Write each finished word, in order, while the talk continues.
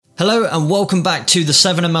Hello and welcome back to the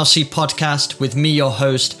 7MLC podcast with me, your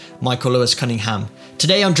host, Michael Lewis Cunningham.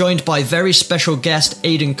 Today I'm joined by very special guest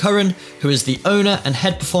Aidan Curran, who is the owner and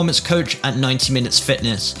head performance coach at 90 Minutes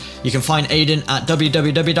Fitness. You can find Aidan at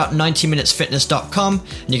www.90minutesfitness.com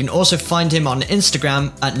and you can also find him on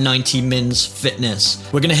Instagram at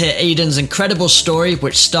 90minsfitness. We're going to hear Aidan's incredible story,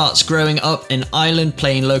 which starts growing up in Ireland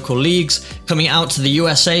playing local leagues, coming out to the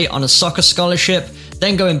USA on a soccer scholarship,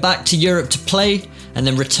 then going back to Europe to play, and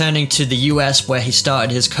then returning to the US where he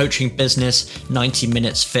started his coaching business, 90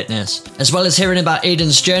 Minutes Fitness. As well as hearing about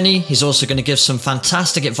Aidan's journey, he's also going to give some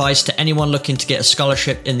fantastic advice to anyone looking to get a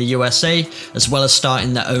scholarship in the USA, as well as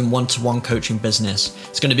starting their own one-to-one coaching business.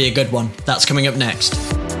 It's going to be a good one. That's coming up next.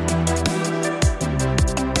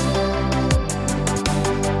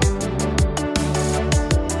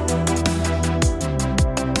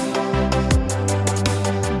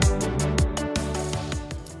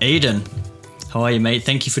 Aidan, how are you, mate?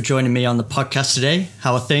 Thank you for joining me on the podcast today.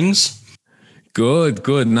 How are things? Good.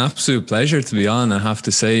 An absolute pleasure to be on, I have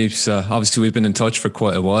to say. So obviously, we've been in touch for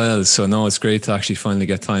quite a while. So no, it's great to actually finally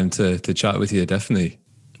get time to chat with you, definitely.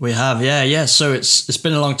 We have, yeah. So it's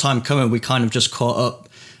been a long time coming. We kind of just caught up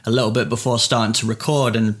a little bit before starting to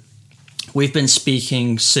record. And we've been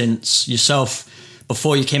speaking since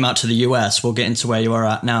before you came out to the US. We'll get into where you are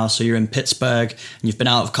at now. So you're in Pittsburgh and you've been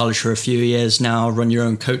out of college for a few years now, run your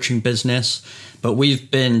own coaching business. But we've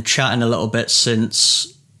been chatting a little bit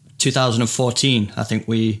since 2014. I think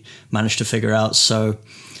we managed to figure out. So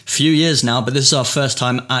a few years now, but this is our first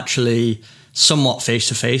time actually somewhat face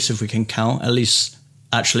to face, if we can count, at least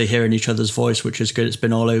actually hearing each other's voice, which is good. It's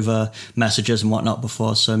been all over messages and whatnot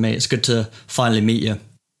before. So mate, it's good to finally meet you.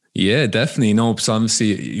 Yeah, definitely. No, because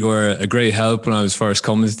obviously you were a great help when I was first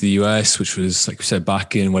coming to the US, which was, like we said,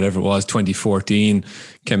 back in whatever it was, 2014,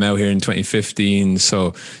 came out here in 2015.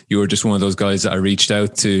 So you were just one of those guys that I reached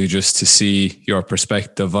out to just to see your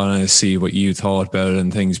perspective on it, see what you thought about it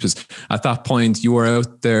and things. Because at that point you were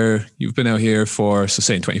out there, you've been out here for, so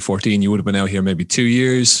say in 2014, you would have been out here maybe 2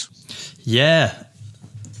 years. Yeah,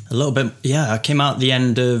 a little bit. Yeah, I came out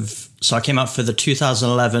I came out for the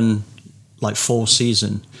 2011 fall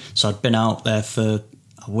season. So I'd been out there I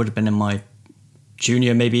would have been in my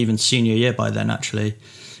junior, maybe even senior year by then, actually,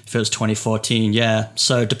 if it was 2014. Yeah.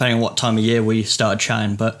 So depending on what time of year we started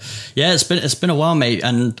chatting, but yeah, it's been a while, mate.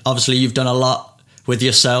 And obviously you've done a lot with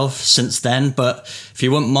yourself since then, but if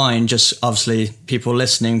you wouldn't mind, just obviously people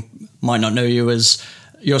listening might not know your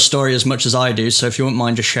story as much as I do. So if you wouldn't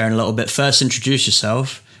mind just sharing a little bit, first introduce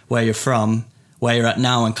yourself, where you're from, where you're at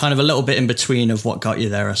now, and kind of a little bit in between of what got you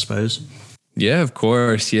there, I suppose. Yeah, of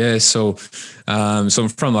course. Yeah. So I'm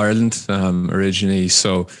from Ireland originally.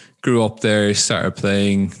 So grew up there, started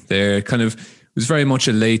playing there, kind of was very much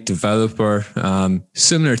a late developer,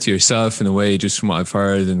 similar to yourself in a way, just from what I've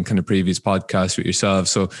heard in kind of previous podcasts with yourself.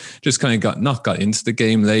 So just kind of got into the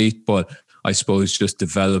game late, but I suppose just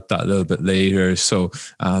developed that a little bit later. So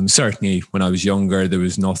certainly when I was younger, there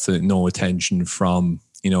was no attention from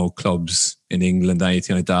clubs in England,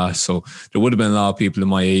 anything like that. So there would have been a lot of people in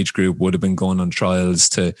my age group would have been going on trials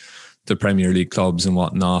to Premier League clubs and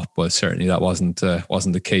whatnot, but certainly that wasn't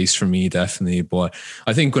the case for me, definitely. But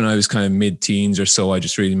I think when I was kind of mid-teens or so, I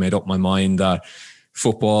just really made up my mind that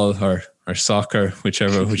football or soccer,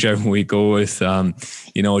 whichever we go with,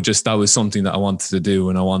 just that was something that I wanted to do,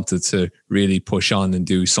 and I wanted to really push on and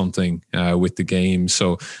do something with the game.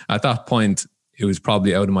 So at that point, it was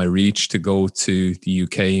probably out of my reach to go to the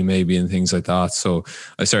UK maybe and things like that. So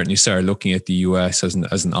I certainly started looking at the US as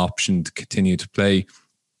an option to continue to play.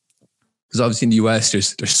 Because obviously in the US,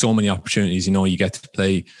 there's so many opportunities. You get to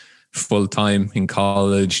play full time in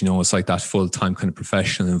college. It's like that full time kind of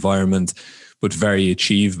professional environment, but very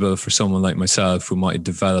achievable for someone like myself who might have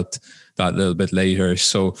developed that a little bit later.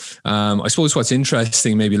 So I suppose what's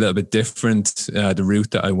interesting, maybe a little bit different, the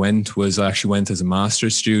route that I went was I actually went as a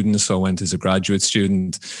master's student. So I went as a graduate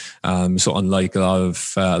student. So unlike a lot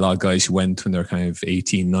of guys who went when they're kind of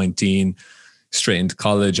 18, 19, straight into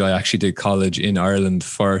college, I actually did college in Ireland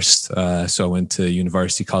first. So I went to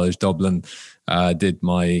University College Dublin, did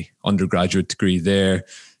my undergraduate degree there,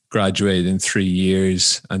 graduated in 3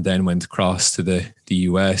 years, and then went across to the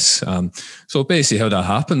US. So basically how that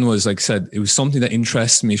happened was, like I said, it was something that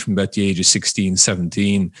interested me from about the age of 16,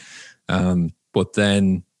 17. But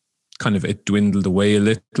then kind of it dwindled away a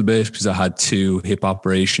little bit because I had 2 hip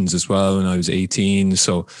operations as well when I was 18.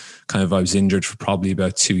 So kind of I was injured for probably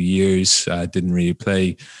about 2 years. Didn't really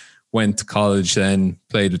play. Went to college then,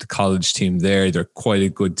 played with the college team there. They're quite a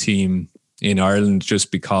good team in Ireland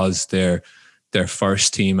just because they're their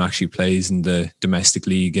first team actually plays in the domestic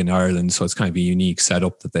league in Ireland. So it's kind of a unique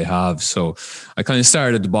setup that they have. So I kind of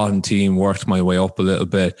started at the bottom team, worked my way up a little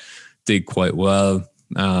bit, did quite well.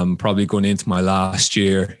 Probably going into my last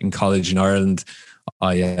year in college in Ireland,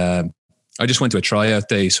 I just went to a tryout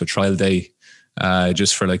day, so trial day,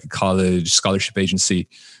 just for like a college scholarship agency.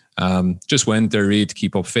 Just went there really to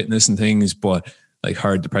keep up fitness and things, but like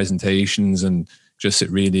heard the presentations and just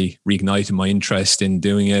it really reignited my interest in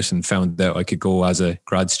doing it, and found out I could go as a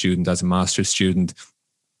grad student, as a master's student.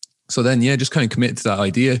 So then, yeah, just kind of committed to that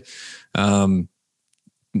idea. Not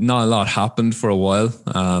a lot happened for a while.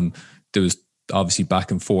 There was obviously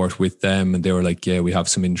back and forth with them, and they were like, yeah, we have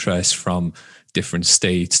some interest from different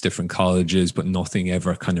states, different colleges, but nothing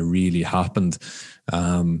ever kind of really happened.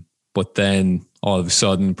 But then all of a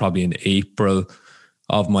sudden, probably in April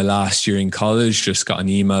of my last year in college, just got an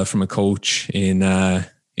email from a coach in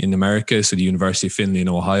America, so the University of Findlay in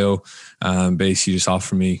Ohio, basically just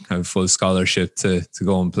offered me kind of full scholarship to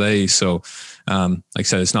go and play. So like I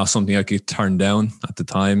said, it's not something I could turn down at the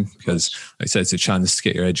time, because like I said, it's a chance to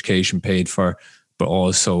get your education paid for, but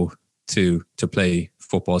also to play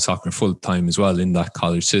football, soccer full time as well in that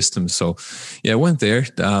college system. So yeah, I went there.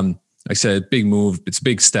 Like I said, big move. It's a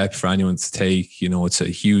big step for anyone to take. You know, it's a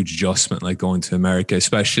huge adjustment, like going to America,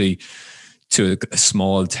 especially to a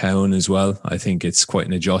small town as well. I think it's quite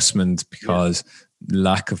an adjustment because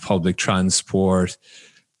lack of public transport,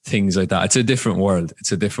 things like that. It's a different world.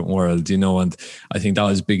 You know, and I think that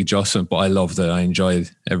was a big adjustment, but I loved it. I enjoyed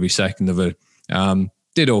every second of it.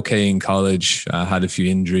 Did okay in college, had a few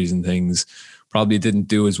injuries and things. Probably didn't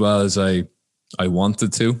do as well as I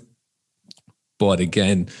wanted to. But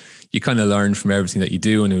again, you kind of learn from everything that you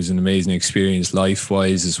do, and it was an amazing experience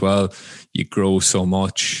life-wise as well. You grow so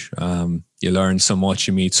much, you learn so much,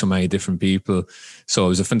 you meet so many different people. So it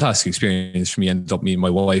was a fantastic experience for me. I ended up meeting my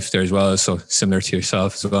wife there as well, so similar to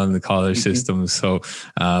yourself as well in the college system. So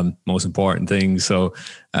most important thing. So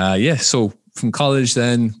so from college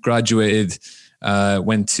then, graduated,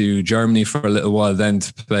 went to Germany for a little while then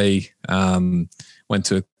to play. Went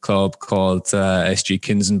to a club called SG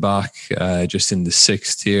Kinzenbach, just in the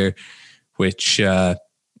 6th tier, which I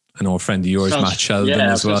know a friend of yours, Matt Sheldon,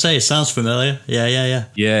 as well. It sounds familiar. Yeah.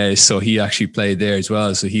 Yeah, so he actually played there as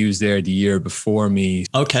well. So he was there the year before me.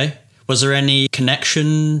 Okay. Was there any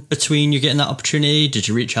connection between you getting that opportunity? Did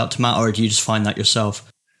you reach out to Matt, or did you just find that yourself?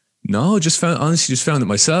 No, just found it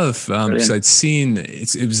myself. Because I'd seen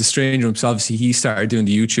it was a strange one. So obviously he started doing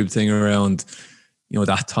the YouTube thing around, you know,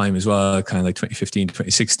 that time as well, kind of like 2015,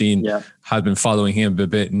 2016, had been following him a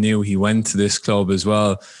bit, knew he went to this club as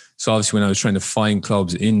well. So obviously when I was trying to find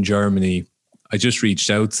clubs in Germany, I just reached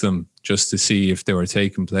out to them just to see if they were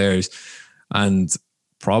taking players. And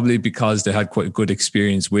probably because they had quite a good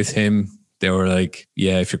experience with him, they were like,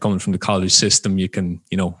 yeah, if you're coming from the college system, you can,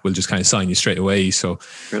 you know, we'll just kind of sign you straight away. So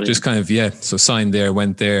just kind of, so signed there,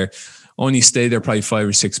 went there, only stayed there probably 5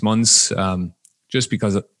 or 6 months, just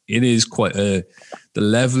because it is quite the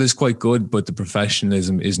level is quite good, but the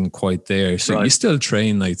professionalism isn't quite there. So you still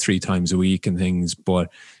train like 3 times a week and things,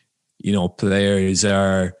 but you know, players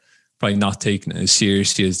are probably not taking it as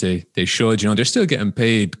seriously as they should. You know, they're still getting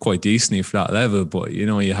paid quite decently for that level, but you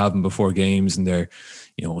know, you have them before games and they're,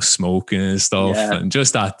 you know, smoking and stuff, and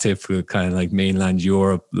just that typical kind of like mainland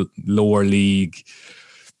Europe, lower league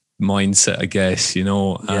mindset, I guess, you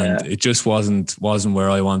know, and it just wasn't where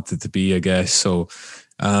I wanted to be, I guess. So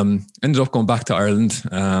ended up going back to Ireland,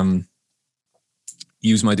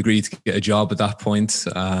 used my degree to get a job at that point.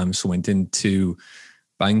 So went into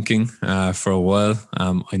banking for a while.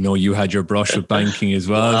 I know you had your brush with banking as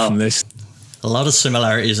well from this. A lot of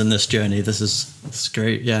similarities in this journey. This is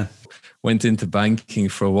great. Yeah. Went into banking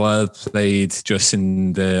for a while, played just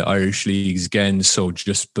in the Irish leagues again, so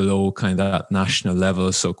just below kind of that national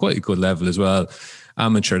level, so quite a good level as well.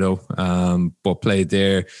 Amateur though, but played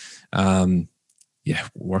there.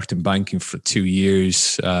 Worked in banking for 2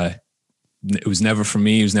 years. It was never for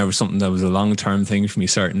me. It was never something that was a long-term thing for me,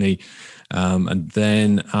 certainly. And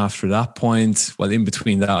then after that point, well, in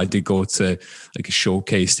between that, I did go to like a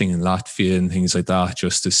showcase thing in Latvia and things like that,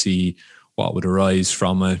 just to see what would arise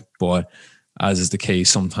from it. But as is the case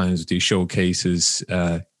sometimes with these showcases,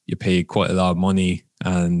 you pay quite a lot of money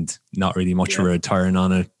and not really much of a return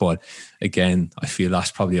on it. But again, I feel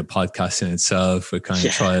that's probably a podcast in itself with kind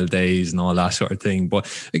of trial days and all that sort of thing. But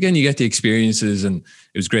again, you get the experiences, and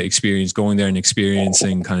it was a great experience going there and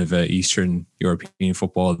experiencing kind of Eastern European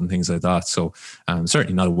football and things like that. So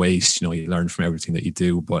certainly not a waste, you know, you learn from everything that you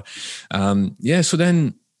do. But so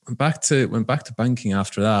then went back to banking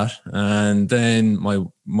after that, and then my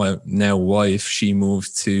now wife, she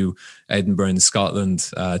moved to Edinburgh in Scotland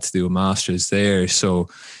to do a master's there. So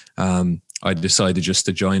I decided just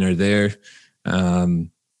to join her there.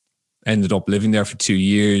 Ended up living there for 2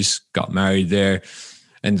 years, got married there,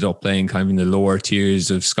 ended up playing kind of in the lower tiers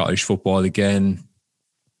of Scottish football again,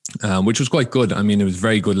 which was quite good. I mean, it was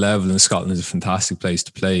very good level, and Scotland is a fantastic place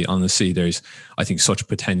to play. Honestly, there's, I think, such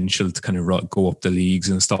potential to kind of go up the leagues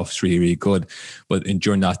and stuff. It's really, really good. But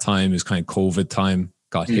during that time, it was kind of COVID time,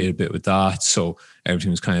 got hit a bit with that. So everything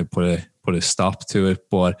was kind of put a stop to it.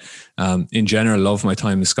 But in general, I love my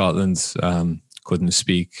time in Scotland. Couldn't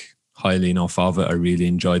speak highly enough of it. I really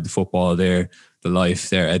enjoyed the football there, the life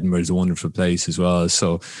there. Edinburgh is a wonderful place as well.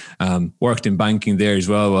 So worked in banking there as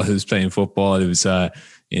well while I was playing football. It was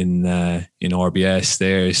in RBS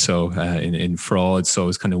there, so in fraud. So it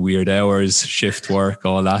was kind of weird hours, shift work,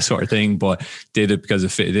 all that sort of thing. But did it because it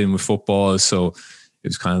fitted in with football. So it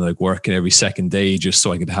was kind of like working every second day just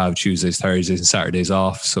so I could have Tuesdays, Thursdays, and Saturdays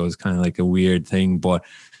off. So it's kind of like a weird thing, but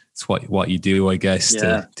it's what you do, I guess,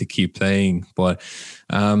 to keep playing. But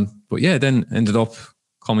yeah, then ended up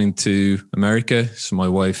coming to America. So my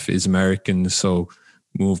wife is American, so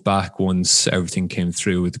moved back once everything came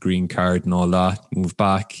through with the green card and all that. Moved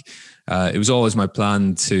back. It was always my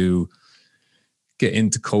plan to get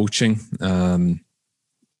into coaching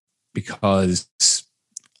because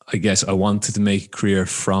I guess I wanted to make a career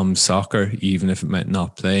from soccer, even if it meant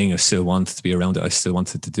not playing. I still wanted to be around it. I still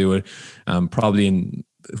wanted to do it. Probably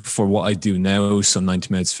for what I do now, so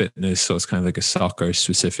 90 Minutes Fitness. So it's kind of like a soccer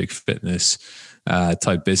specific fitness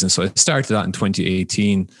type business. So I started that in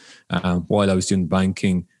 2018 while I was doing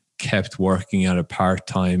banking, kept working at it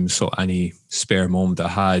part-time. So any spare moment I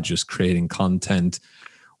had, just creating content,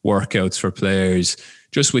 workouts for players,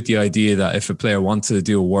 just with the idea that if a player wanted to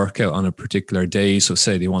do a workout on a particular day, so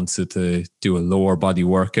say they wanted to do a lower body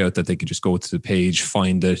workout, that they could just go to the page,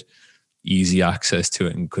 find it, easy access to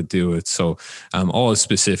it, and could do it. So all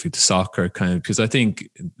specific to soccer, kind of, because I think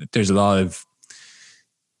there's a lot of,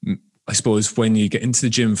 I suppose, when you get into the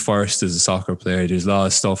gym first as a soccer player, there's a lot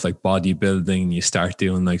of stuff like bodybuilding, and you start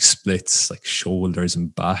doing like splits, like shoulders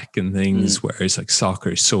and back and things, whereas like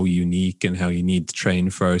soccer is so unique and how you need to train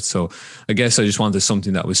for it. So I guess I just wanted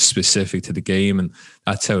something that was specific to the game, and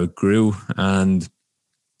that's how it grew and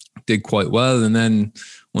did quite well. And then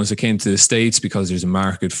once I came to the States, because there's a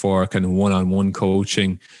market for kind of one-on-one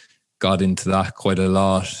coaching, got into that quite a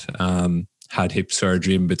lot, had hip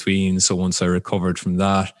surgery in between. So once I recovered from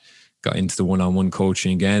that, got into the one-on-one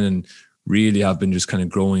coaching again, and really have been just kind of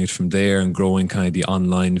growing it from there, and growing kind of the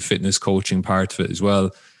online fitness coaching part of it as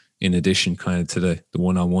well, in addition kind of to the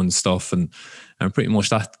one-on-one stuff. And pretty much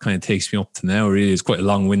that kind of takes me up to now. Really, it's quite a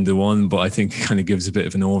long-winded one, but I think it kind of gives a bit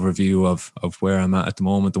of an overview of where I'm at the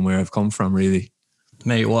moment and where I've come from, really.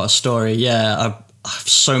 Mate, what a story. Yeah, I have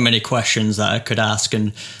so many questions that I could ask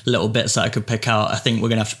and little bits that I could pick out. I think we're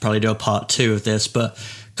going to have to probably do a part 2 of this, but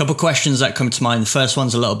a couple of questions that come to mind. The first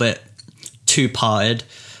one's a little bit two-parted.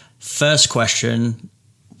 First question,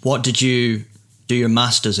 what did you do your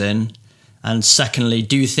master's in? And secondly,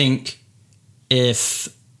 do you think if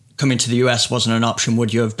coming to the US wasn't an option,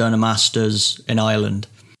 would you have done a master's in Ireland?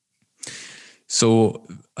 So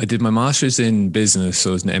I did my master's in business,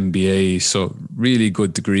 so it was an MBA, so really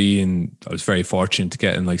good degree, and I was very fortunate to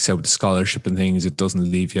get in, like I said, with the scholarship and things, it doesn't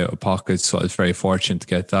leave you out of pocket, so I was very fortunate to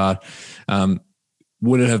get that.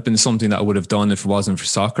 Would it have been something that I would have done if it wasn't for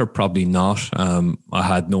soccer? Probably not. I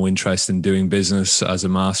had no interest in doing business as a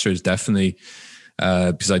master's, definitely,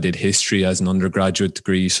 because I did history as an undergraduate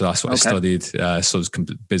degree. So that's what I studied. So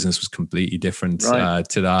business was completely different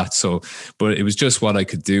to that. So, but it was just what I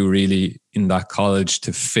could do really in that college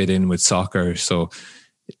to fit in with soccer. So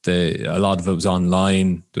a lot of it was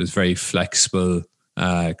online. It was very flexible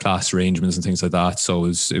class arrangements and things like that. So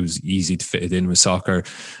it was easy to fit it in with soccer.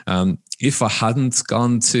 If I hadn't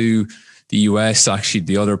gone to the US, actually,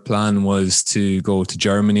 the other plan was to go to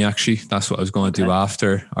Germany, actually. That's what I was going to do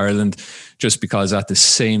after Ireland, just because at the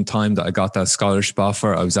same time that I got that scholarship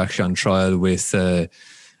offer, I was actually on trial with a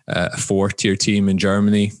 4th-tier team in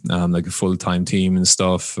Germany, like a full-time team and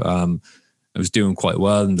stuff. I was doing quite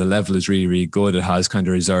well, and the level is really, really good. It has kind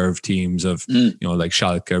of reserve teams of, like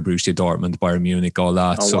Schalke, Borussia Dortmund, Bayern Munich, all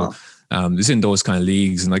that. It's in those kind of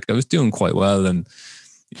leagues, and like I was doing quite well, and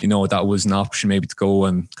that was an option maybe to go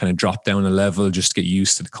and kind of drop down a level just to get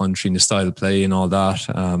used to the country and the style of play and all that.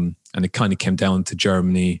 And it kind of came down to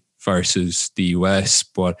Germany versus the US,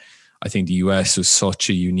 but I think the US was such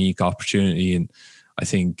a unique opportunity, and I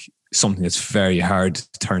think something that's very hard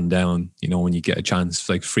to turn down, when you get a chance,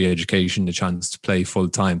 like free education, the chance to play full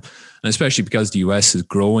time. And especially because the US is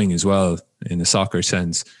growing as well in the soccer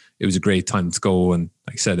sense, it was a great time to go. And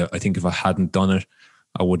like I said, I think if I hadn't done it,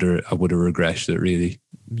 I would have regretted it, really.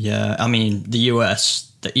 Yeah, I mean, the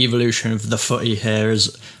US, the evolution of the footy here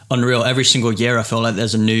is unreal. Every single year, I feel like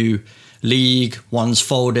there's a new league. One's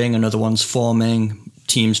folding, another one's forming,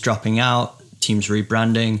 teams dropping out, teams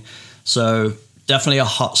rebranding. So definitely a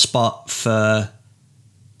hot spot for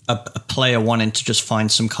a player wanting to just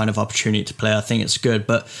find some kind of opportunity to play. I think it's good.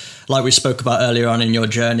 But like we spoke about earlier on in your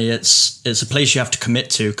journey, it's a place you have to commit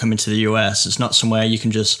to coming to the US. It's not somewhere you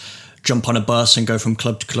can just jump on a bus and go from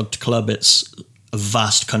club to club to club. It's a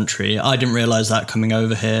vast country. I didn't realize that coming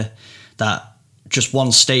over here, that just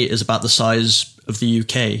one state is about the size of the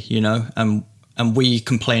UK, and we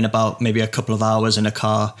complain about maybe a couple of hours in a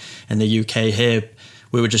car in the UK. Here,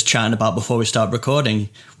 we were just chatting about before we start recording,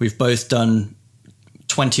 we've both done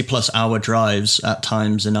 20 plus hour drives at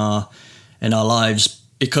times in our lives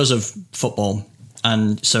because of football.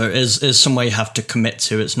 And so it is somewhere you have to commit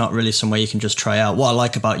to. It's not really somewhere you can just try out. What I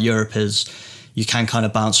like about Europe is you can kind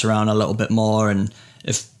of bounce around a little bit more. And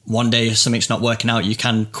if one day something's not working out, you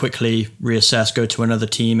can quickly reassess, go to another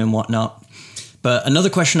team and whatnot. But another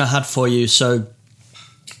question I had for you. So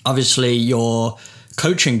obviously your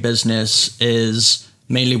coaching business is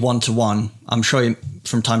mainly one-to-one. I'm sure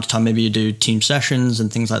from time to time, maybe you do team sessions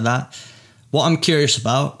and things like that. What I'm curious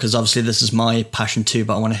about, because obviously this is my passion too,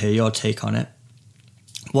 but I want to hear your take on it.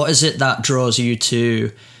 What is it that draws you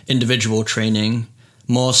to individual training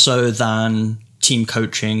more so than team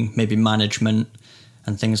coaching, maybe management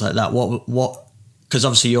and things like that? What? Because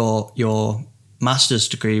obviously your master's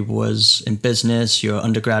degree was in business, your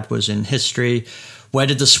undergrad was in history. Where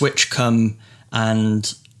did the switch come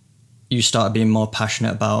and you started being more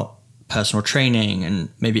passionate about personal training and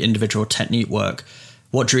maybe individual technique work?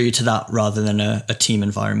 What drew you to that rather than a team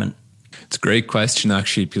environment? It's a great question,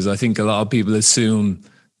 actually, because I think a lot of people assume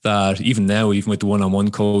that even now, even with the one-on-one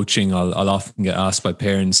coaching, I'll often get asked by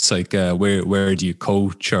parents like, where do you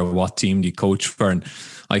coach or what team do you coach for? And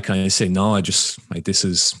I kind of say, no, I just like, this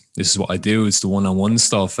is what I do. It's the one-on-one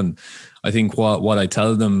stuff. And I think what I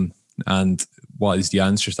tell them and what is the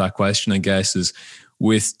answer to that question, I guess, is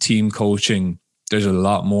with team coaching, there's a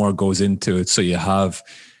lot more goes into it. So you have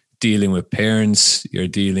dealing with parents, you're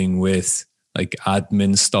dealing with like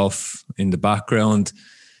admin stuff in the background,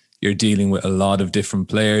 you're dealing with a lot of different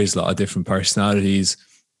players, a lot of different personalities.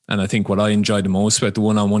 And I think what I enjoy the most about the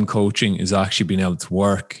one-on-one coaching is actually being able to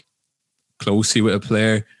work closely with a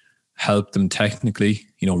player, help them technically,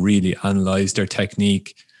 really analyze their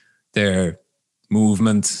technique, their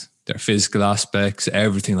movement, their physical aspects,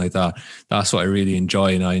 everything like that. That's what I really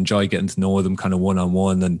enjoy. And I enjoy getting to know them kind of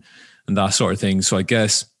one-on-one and that sort of thing. So I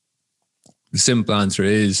guess the simple answer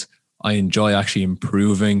is I enjoy actually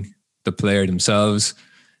improving the player themselves.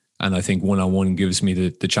 And I think one-on-one gives me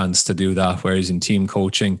the chance to do that. Whereas in team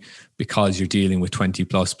coaching, because you're dealing with 20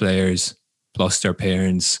 plus players, plus their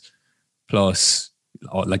parents, plus,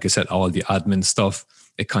 like I said, all the admin stuff,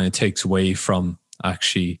 it kind of takes away from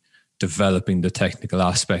actually developing the technical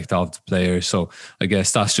aspect of the player. So I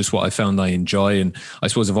guess that's just what I found I enjoy. And I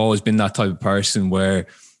suppose I've always been that type of person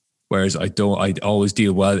whereas I always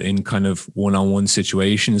deal well in kind of one-on-one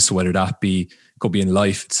situations. So whether that could be in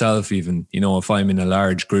life itself, even, if I'm in a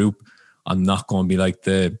large group, I'm not going to be like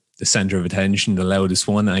the center of attention, the loudest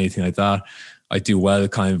one, anything like that. I do well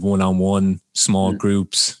kind of one-on-one, small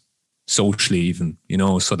groups, socially even,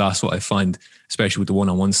 so that's what I find, especially with the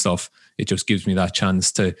one-on-one stuff. It just gives me that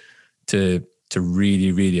chance to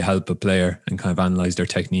really, really help a player and kind of analyze their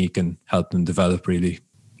technique and help them develop, really.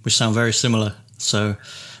 We sound very similar. So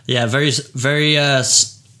yeah, very, very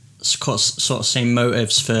sort of same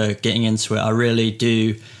motives for getting into it. I really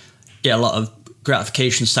do get a lot of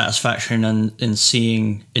gratification, satisfaction in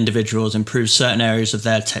seeing individuals improve certain areas of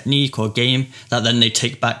their technique or game that then they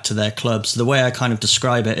take back to their clubs. The way I kind of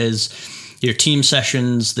describe it is your team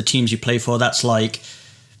sessions, the teams you play for, that's like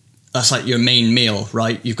your main meal,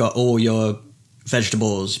 right? You've got all your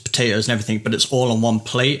vegetables, potatoes and everything, but it's all on one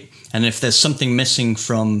plate. And if there's something missing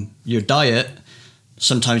from your diet,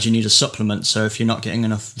 sometimes you need a supplement. So if you're not getting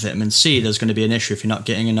enough vitamin C, there's going to be an issue. If you're not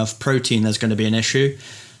getting enough protein, there's going to be an issue.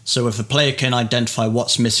 So if a player can identify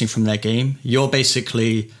what's missing from their game, you're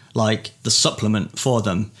basically like the supplement for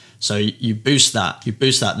them. So you boost that.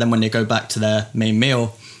 Then when they go back to their main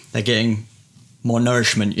meal, they're getting more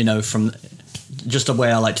nourishment, from just a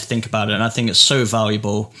way I like to think about it. And I think it's so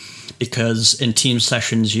valuable because in team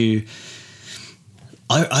sessions,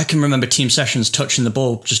 I can remember team sessions touching the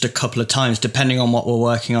ball just a couple of times, depending on what we're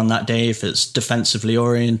working on that day, if it's defensively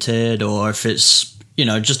oriented or if it's,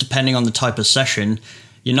 just depending on the type of session.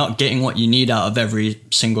 You're not getting what you need out of every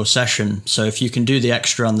single session. So if you can do the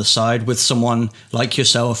extra on the side with someone like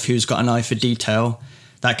yourself who's got an eye for detail,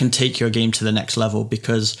 that can take your game to the next level.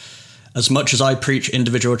 Because as much as I preach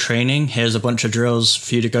individual training, here's a bunch of drills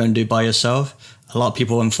for you to go and do by yourself, a lot of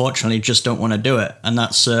people unfortunately just don't want to do it. And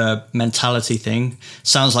that's a mentality thing.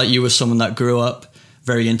 Sounds like you were someone that grew up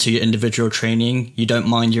very into your individual training. You don't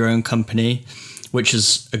mind your own company, which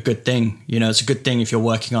is a good thing. It's a good thing if you're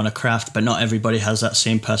working on a craft, but not everybody has that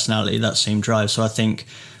same personality, that same drive. So I think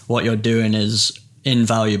what you're doing is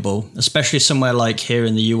invaluable, especially somewhere like here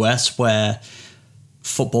in the US where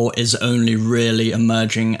football is only really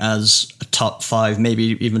emerging as a top 5,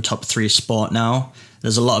 maybe even top 3 sport now.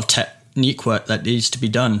 There's a lot of technique work that needs to be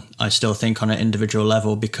done, I still think, on an individual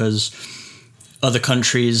level, because other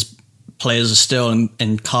countries, players are still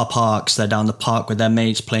in car parks, they're down the park with their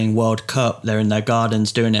mates playing World Cup, they're in their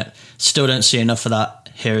gardens doing it. Still don't see enough of that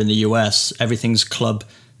here in the US. Everything's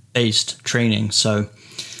club-based training. So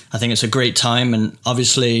I think it's a great time. And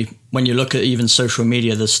obviously, when you look at even social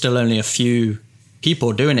media, there's still only a few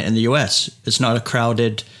people doing it in the US. It's not a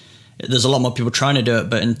crowded... There's a lot more people trying to do it,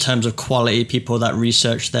 but in terms of quality, people that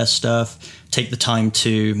research their stuff, take the time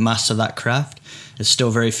to master that craft, there's still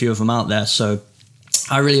very few of them out there. So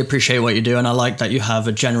I really appreciate what you do, and I like that you have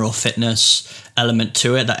a general fitness element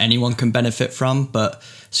to it that anyone can benefit from, but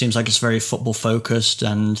it seems like it's very football focused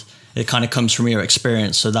and it kind of comes from your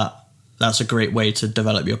experience. So that's a great way to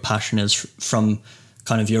develop your passion, is from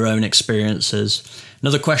kind of your own experiences.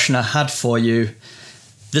 Another question I had for you,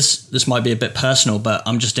 this might be a bit personal, but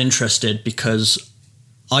I'm just interested because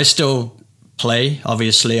I still play.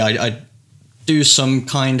 Obviously, I do some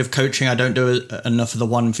kind of coaching. I don't do enough of the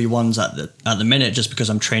 1v1s at the minute, just because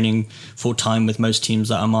I'm training full time with most teams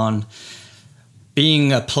that I'm on.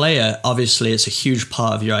 Being a player, obviously, it's a huge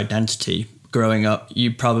part of your identity. Growing up,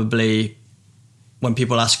 you probably, when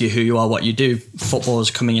people ask you who you are, what you do, football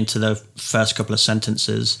is coming into the first couple of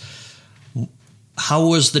sentences. How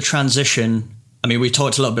was the transition? I mean, we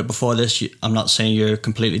talked a little bit before this. I'm not saying you're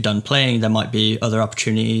completely done playing. There might be other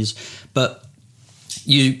opportunities, but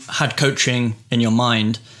you had coaching in your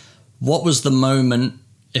mind. What was the moment,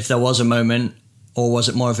 if there was a moment, or was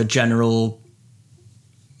it more of a general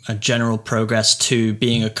progress to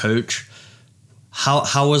being a coach?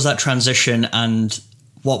 How was that transition, and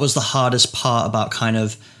what was the hardest part about kind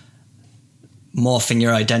of morphing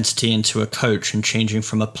your identity into a coach and changing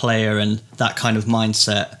from a player and that kind of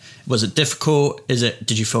mindset? Was it difficult?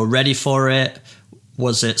 Did you feel ready for it?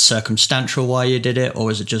 Was it circumstantial why you did it, or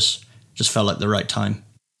was it just felt like the right time?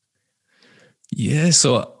 Yeah,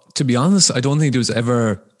 so to be honest, I don't think there was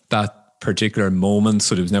ever that particular moment.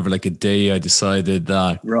 So there was never like a day I decided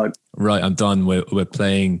that, right, I'm done with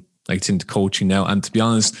playing, like it's into coaching now. And to be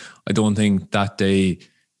honest, I don't think that day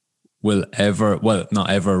will ever, well,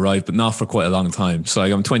 not ever arrive, but not for quite a long time. So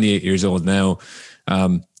I'm 28 years old now.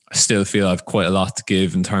 I still feel I've quite a lot to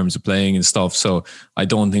give in terms of playing and stuff. So I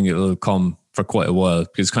don't think it'll come for quite a while,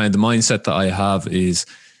 because kind of the mindset that I have is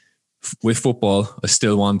with football, I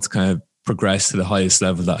still want to kind of progress to the highest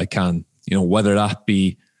level that I can, whether that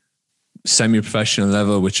be semi-professional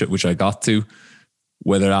level, which I got to,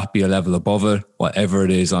 whether that be a level above it, whatever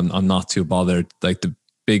it is, I'm not too bothered. Like the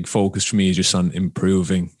big focus for me is just on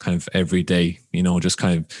improving kind of every day, just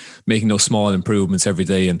kind of making those small improvements every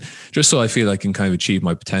day. And just so I feel I can kind of achieve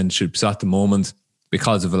my potential, because at the moment,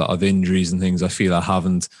 because of a lot of injuries and things, I feel I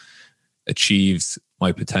haven't achieved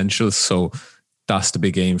my potential. So that's the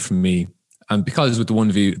big aim for me. And because with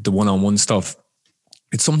the one-on-one stuff,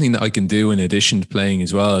 it's something that I can do in addition to playing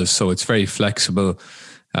as well. So it's very flexible.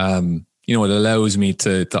 It allows me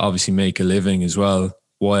to obviously make a living as well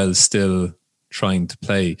while still trying to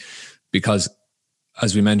play. Because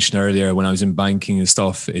as we mentioned earlier, when I was in banking and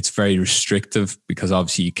stuff, it's very restrictive because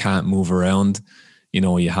obviously you can't move around.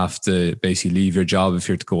 You have to basically leave your job if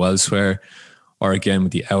you're to go elsewhere. Or again,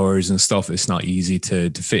 with the hours and stuff, it's not easy to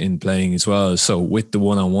fit in playing as well. So with the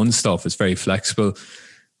one-on-one stuff, it's very flexible.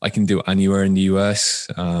 I can do it anywhere in the US.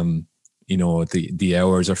 The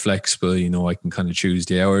hours are flexible. I can kind of choose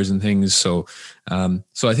the hours and things. So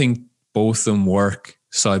I think both of them work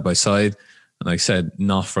side by side. And like I said,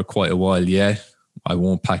 not for quite a while yet. I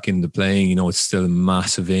won't pack into playing. It's still a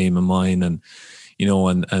massive aim of mine. And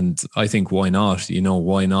and I think why not?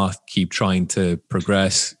 Why not keep trying to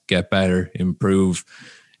progress, get better, improve?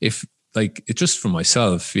 If like it's just for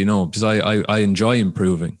myself, because I enjoy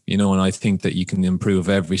improving, and I think that you can improve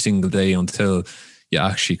every single day until you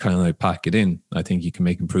actually kind of like pack it in. I think you can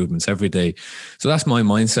make improvements every day. So that's my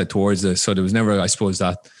mindset towards this. So there was never, I suppose,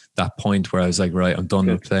 that point where I was like, right, I'm done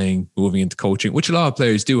with playing, moving into coaching, which a lot of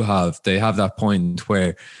players do have. They have that point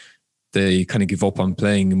where they kind of give up on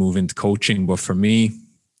playing and move into coaching. But for me,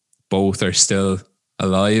 both are still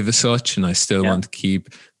alive as such, and I still want to keep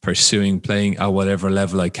pursuing playing at whatever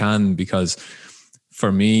level I can, because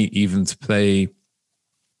for me, even to play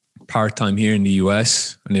part-time here in the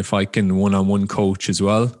US, and if I can one-on-one coach as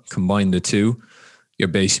well, combine the two, you're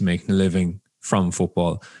basically making a living from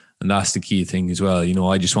football. And that's the key thing as well. You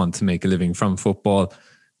know, I just want to make a living from football.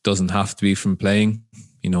 Doesn't have to be from playing.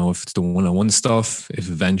 You know, if it's the one-on-one stuff, if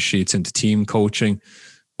eventually it's into team coaching,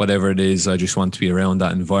 whatever it is, I just want to be around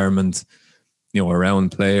that environment, you know,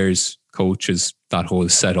 around players, coaches, that whole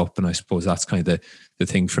setup. And I suppose that's kind of the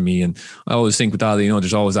thing for me. And I always think with that, you know,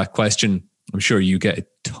 there's always that question. I'm sure you get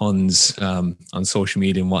tons on social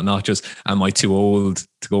media and whatnot, just, am I too old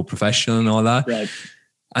to go professional and all that? Right.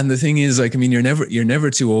 And the thing is, like, I mean, you're never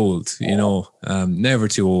too old, you know, never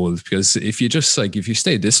too old, because if you just like, if you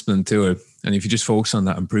stay disciplined to it, and if you just focus on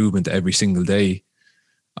that improvement every single day,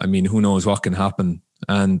 I mean, who knows what can happen.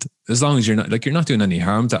 And as long as you're not doing any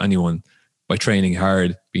harm to anyone by training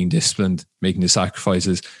hard, being disciplined, making the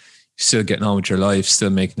sacrifices, still getting on with your life, still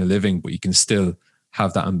making a living, but you can still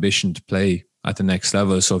have that ambition to play at the next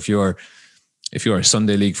level. So if you're a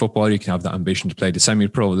Sunday league footballer, you can have that ambition to play the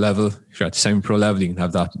semi-pro level. If you're at the semi-pro level, you can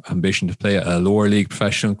have that ambition to play at a lower league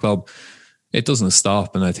professional club. It doesn't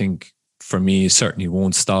stop. And I think for me, it certainly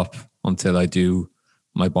won't stop until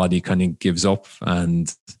my body kind of gives up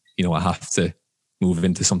and, you know, I have to move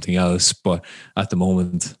into something else. But at the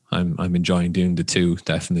moment, I'm enjoying doing the two,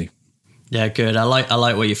 definitely. Yeah, good. I like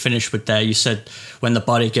what you finished with there. You said when the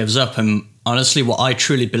body gives up, and honestly, what I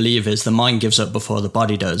truly believe is the mind gives up before the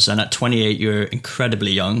body does. And at 28, you're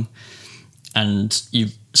incredibly young. And you,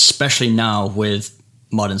 especially now with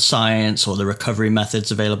modern science or the recovery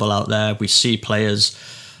methods available out there, we see players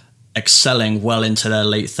excelling well into their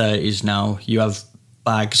late 30s now. You have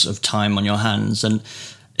bags of time on your hands, and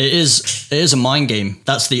it is a mind game.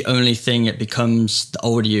 That's the only thing it becomes the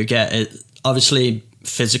older you get. It obviously,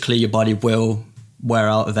 physically, your body will wear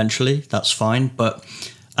out eventually. That's fine. But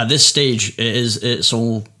at this stage, it's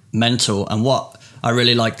all mental. And what I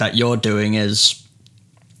really like that you're doing is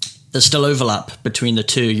there's still overlap between the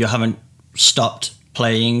two. You haven't stopped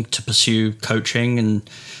playing to pursue coaching, and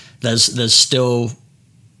there's still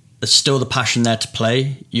the passion there to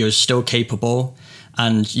play. You're still capable,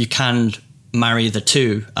 and you can marry the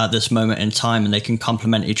two at this moment in time, and they can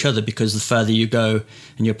complement each other, because the further you go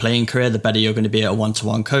in your playing career, the better you're going to be at a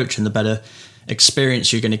one-to-one coach, and the better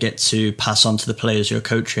experience you're going to get to pass on to the players you're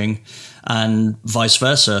coaching, and vice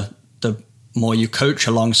versa. The more you coach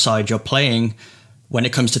alongside your playing, when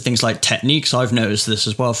it comes to things like techniques, I've noticed this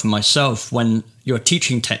as well for myself. When you're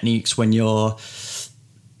teaching techniques, when you're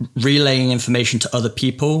relaying information to other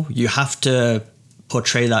people, you have to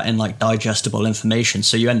portray that in like digestible information,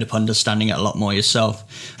 so you end up understanding it a lot more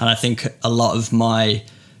yourself. And I think a lot of my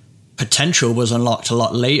potential was unlocked a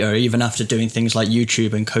lot later, even after doing things like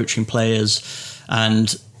YouTube and coaching players.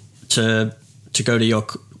 And to go to your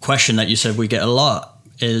question that you said we get a lot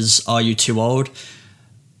is, are you too old?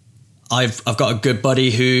 I've got a good buddy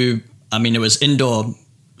who, I mean, it was indoor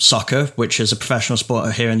soccer, which is a professional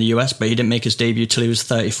sport here in the US, but he didn't make his debut till he was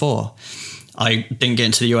 34. I didn't get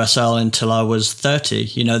into the USL until I was 30.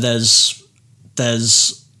 You know, there is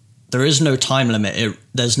no time limit.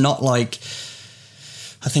 There's not like,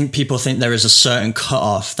 I think people think there is a certain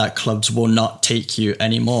cutoff that clubs will not take you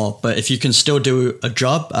anymore. But if you can still do a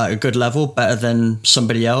job at a good level, better than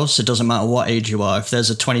somebody else, it doesn't matter what age you are. If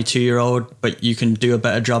there's a 22-year-old, but you can do a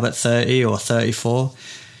better job at 30 or 34,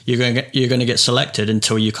 you're going to get selected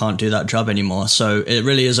until you can't do that job anymore. So it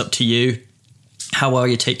really is up to you how well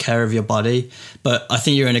you take care of your body. But I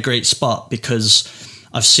think you're in a great spot, because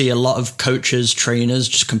I've seen a lot of coaches, trainers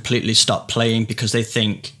just completely stop playing because they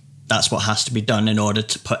think that's what has to be done in order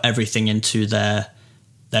to put everything into their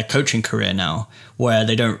coaching career now, where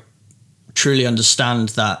they don't truly understand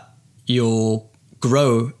that you'll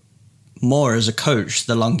grow more as a coach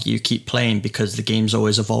the longer you keep playing, because the game's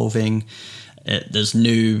always evolving. There's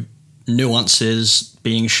new nuances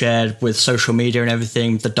being shared with social media and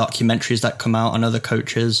everything, the documentaries that come out on other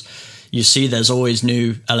coaches. You see there's always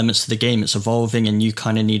new elements to the game. It's evolving, and you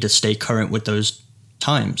kind of need to stay current with those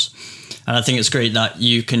times. And I think it's great that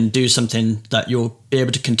you can do something that you'll be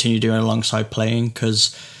able to continue doing alongside playing,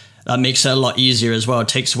 because that makes it a lot easier as well. It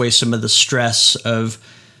takes away some of the stress of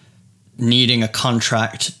needing a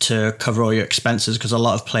contract to cover all your expenses, because a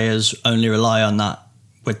lot of players only rely on that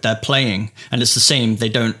with their playing. And it's the same.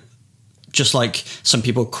 just like some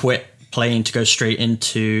people quit playing to go straight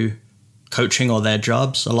into coaching or their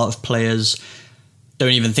jobs, a lot of players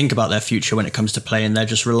don't even think about their future when it comes to playing. They're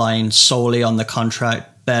just relying solely on the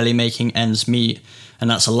contract, barely making ends meet. And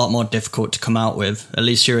that's a lot more difficult to come out with. At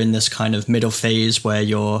least you're in this kind of middle phase where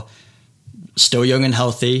you're still young and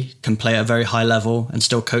healthy, can play at a very high level and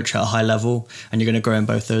still coach at a high level. And you're going to grow in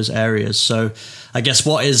both those areas. So I guess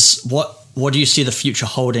what do you see the future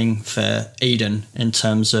holding for Aidan in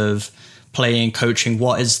terms of playing, coaching?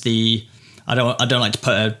 What is the, I don't like to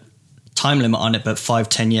put a time limit on it, but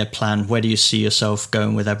 5-10 year plan? Where do you see yourself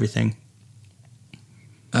going with everything?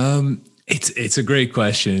 It's a great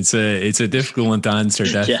question. It's a difficult one to answer,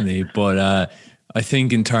 definitely. Yeah. But I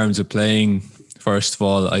think in terms of playing, first of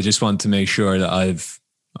all, I just want to make sure that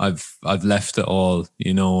I've left it all,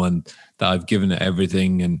 and that I've given it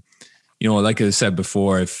everything. And like I said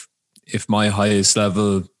before, if my highest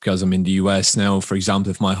level, because I'm in the US now, for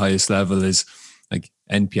example, if my highest level is like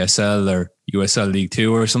NPSL or USL League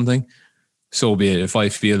 2 or something, so be it. If I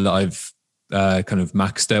feel that I've kind of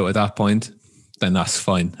maxed out at that point, then that's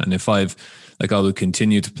fine. And if I will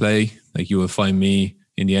continue to play, like you will find me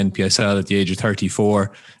in the NPSL at the age of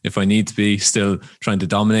 34, if I need to be, still trying to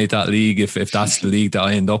dominate that league, if that's the league that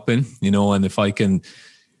I end up in, and if I can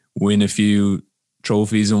win a few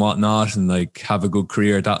trophies and whatnot and like have a good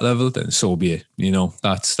career at that level, then so be it.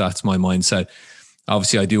 That's my mindset.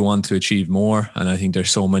 Obviously, I do want to achieve more, and I think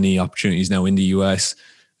there's so many opportunities now in the US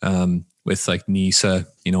with like NISA,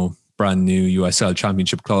 brand new USL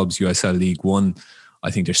Championship clubs, USL League One. I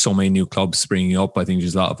think there's so many new clubs springing up. I think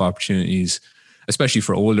there's a lot of opportunities, especially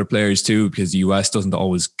for older players too, because the US doesn't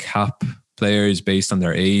always cap players based on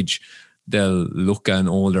their age. They'll look at an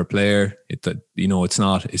older player. It's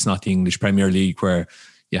not the English Premier League where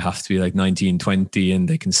you have to be like 19, 20 and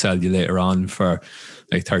they can sell you later on for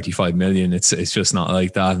like 35 million. It's just not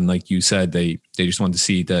like that. And like you said, they just want to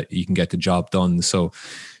see that you can get the job done. So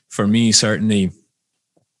for me, certainly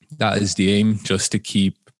that is the aim, just to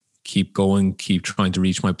keep going, keep trying to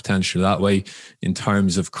reach my potential that way. In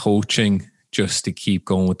terms of coaching, just to keep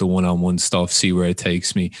going with the one-on-one stuff, see where it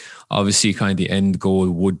takes me. Obviously, kind of the end goal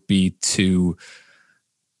would be to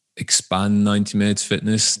expand 90 Minutes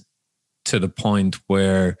Fitness to the point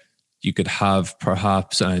where you could have,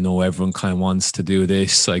 perhaps, I know everyone kind of wants to do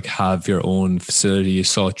this, like have your own facility as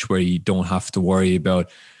such where you don't have to worry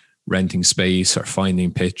about renting space or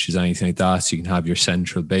finding pitches, anything like that. So you can have your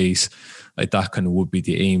central base. Like that kind of would be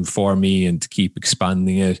the aim for me, and to keep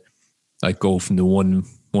expanding it, like go from the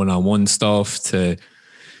one-on-one stuff to,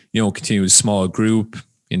 continue with a small group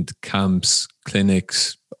into camps,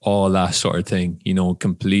 clinics, all that sort of thing,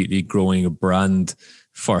 completely growing a brand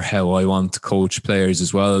for how I want to coach players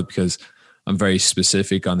as well, because I'm very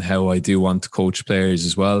specific on how I do want to coach players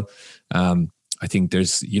as well. I think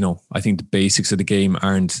I think the basics of the game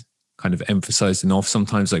aren't kind of emphasized enough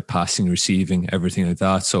sometimes, like passing, receiving, everything like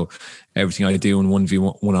that. So everything I do in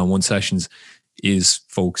 1v1 one-on-one sessions is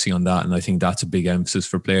focusing on that. And I think that's a big emphasis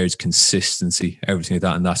for players, consistency, everything like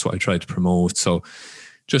that. And that's what I try to promote. So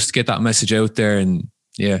just to get that message out there, and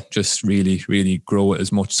yeah, just really, really grow it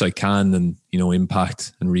as much as I can, and,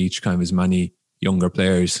 impact and reach kind of as many younger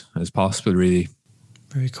players as possible, really.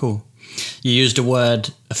 Very cool. You used a word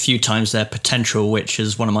a few times there, potential, which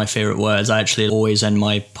is one of my favorite words. I actually always end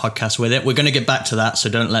my podcast with it. We're going to get back to that, so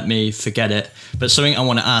don't let me forget it. But something I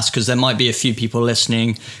want to ask, because there might be a few people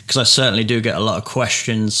listening, because I certainly do get a lot of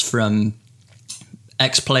questions from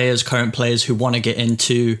ex-players, current players who want to get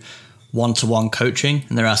into one-to-one coaching,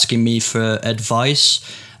 and they're asking me for advice.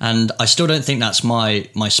 And I still don't think that's my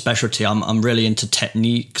specialty. I'm really into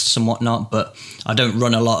techniques and whatnot, but I don't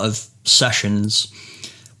run a lot of sessions.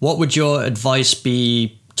 What would your advice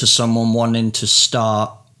be to someone wanting to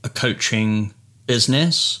start a coaching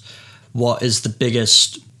business? What is the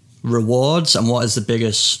biggest rewards and what is the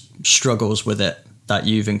biggest struggles with it that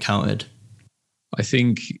you've encountered? I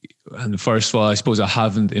think, and first of all, I suppose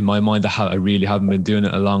in my mind, I really haven't been doing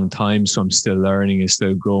it a long time. So I'm still learning and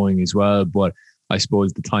still growing as well. But I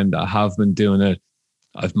suppose the time that I have been doing it,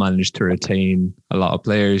 I've managed to retain a lot of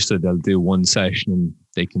players. So they'll do one session and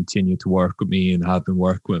they continue to work with me and have been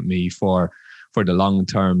working with me for the long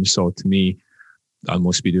term. So to me, I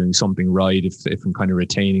must be doing something right if I'm kind of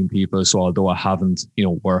retaining people. So although I haven't,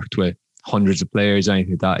 worked with hundreds of players,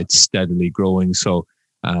 anything like that, it's steadily growing. So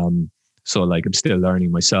like I'm still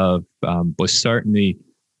learning myself. But certainly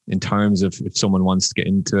in terms of if someone wants to get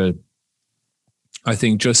into it, I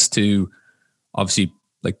think just to obviously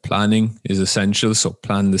like planning is essential. So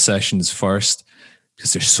plan the sessions first,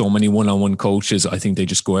 because there's so many one-on-one coaches. I think they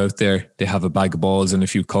just go out there, they have a bag of balls and a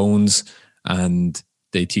few cones, and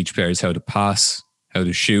they teach players how to pass, how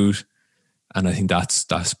to shoot, And I think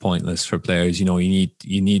that's pointless for players. You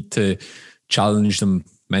need to challenge them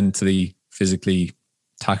mentally, physically,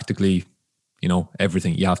 tactically,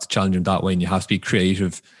 everything. You have to challenge them that way, and you have to be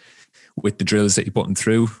creative with the drills that you put them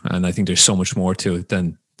through. And I think there's so much more to it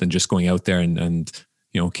than just going out there and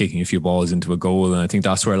kicking a few balls into a goal. And I think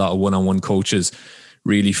that's where a lot of one-on-one coaches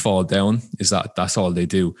really fall down, is that that's all they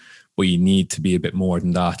do. But you need to be a bit more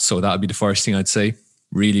than that. So that would be the first thing I'd say.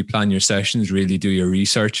 Really plan your sessions, really do your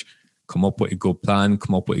research, come up with a good plan,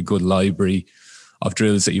 come up with a good library of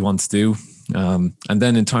drills that you want to do. And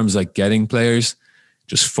then in terms of like getting players,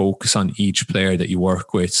 just focus on each player that you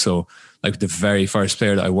work with. So like the very first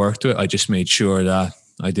player that I worked with, I just made sure that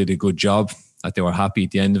I did a good job, that they were happy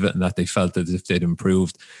at the end of it, and that they felt as if they'd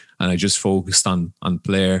improved. And I just focused on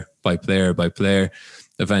player by player by player.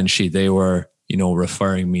 Eventually they were,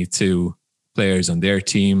 referring me to players on their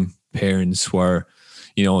team. Parents were,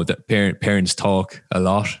 that parents talk a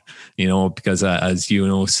lot, because as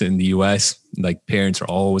in the US, like parents are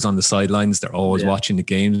always on the sidelines. They're always watching the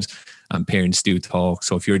games, and parents do talk.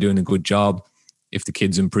 So if you're doing a good job, if the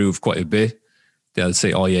kids improve quite a bit, they'll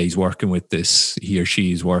say, oh yeah, he's working with this, he or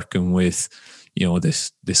she is working with,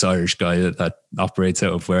 this Irish guy that operates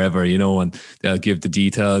out of wherever, and they'll give the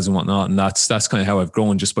details and whatnot. And that's kind of how I've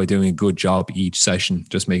grown, just by doing a good job each session,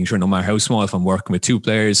 just making sure no matter how small, if I'm working with 2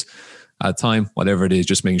 players at a time, whatever it is,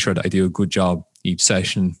 just making sure that I do a good job each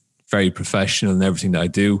session, very professional in everything that I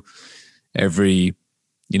do. Every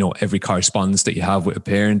correspondence that you have with a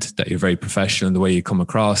parent, that you're very professional in the way you come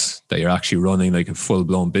across, that you're actually running like a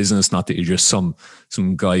full-blown business, not that you're just some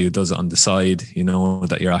guy who does it on the side,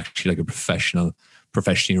 that you're actually like a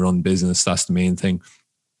professionally run business. That's the main thing.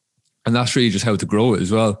 And that's really just how to grow it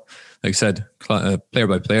as well. Like I said, player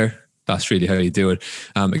by player, that's really how you do it.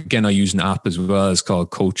 Again, I use an app as well. It's called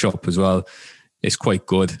Coach Up as well. It's quite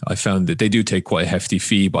good. I found that they do take quite a hefty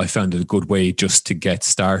fee, but I found it a good way just to get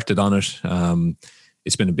started on it.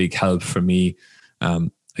 It's been a big help for me. Like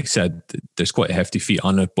I said, there's quite a hefty fee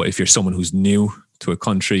on it, but if you're someone who's new to a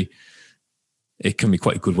country, it can be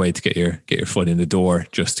quite a good way to get your foot in the door,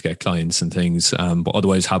 just to get clients and things. But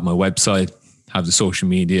otherwise, have my website, have the social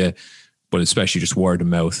media, but especially just word of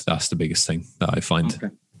mouth. That's the biggest thing that I find. Okay.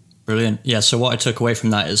 Brilliant. Yeah. So what I took away from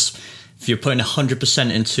that is, if you're putting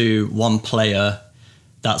 100% into one player,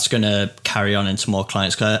 that's going to carry on into more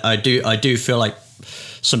clients. Because I do feel like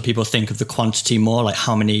some people think of the quantity more, like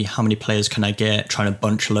how many players can I get, trying to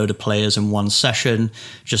bunch a load of players in one session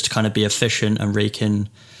just to kind of be efficient and rake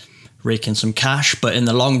in some cash. But in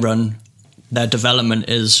the long run, their development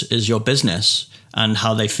is your business, and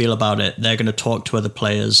how they feel about it. They're going to talk to other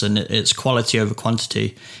players, and it's quality over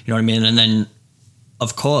quantity. You know what I mean? And then,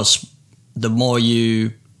 of course, the more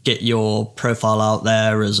you get your profile out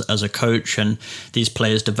there as a coach and these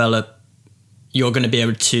players develop, you're going to be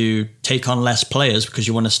able to take on less players because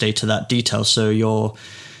you want to stay to that detail. So your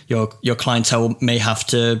clientele may have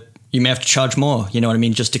to charge more, you know what I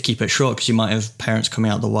mean, just to keep it short, because you might have parents coming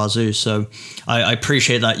out the wazoo. So I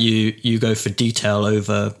appreciate that you go for detail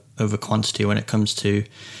over quantity when it comes to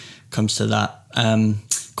that.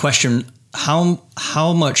 Question: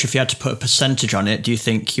 How much, if you had to put a percentage on it, do you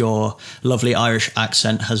think your lovely Irish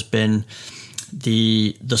accent has been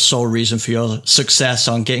the sole reason for your success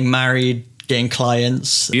on getting married, getting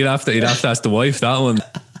clients? You'd have to ask the wife that one.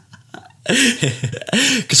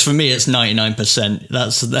 Because for me, it's 99%.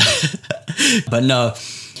 That's the but no.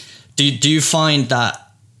 Do you find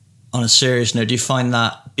that, on a serious note, do you find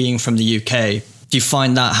that being from the UK, do you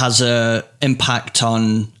find that has a impact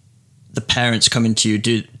on the parents coming to you?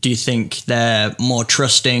 Do you think they're more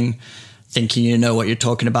trusting, thinking you know what you're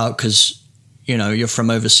talking about because you're from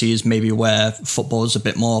overseas, maybe where football is a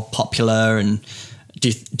bit more popular? And do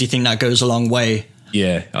you think that goes a long way?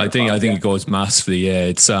 Yeah, I think it goes massively. Yeah,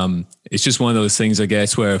 it's just one of those things, I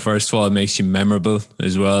guess, where first of all it makes you memorable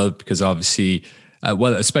as well, because obviously,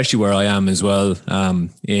 especially where I am as well,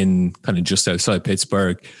 in kind of just outside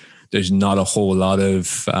Pittsburgh, there's not a whole lot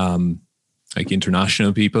of like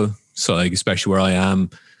international people. So like, especially where I am,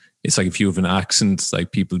 it's like if you have an accent,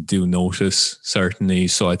 like people do notice, certainly.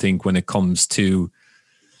 So I think when it comes to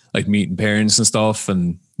like meeting parents and stuff,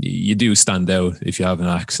 and you do stand out if you have an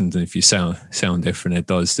accent, and if you sound different,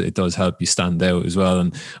 it does help you stand out as well.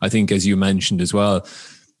 And I think, as you mentioned as well,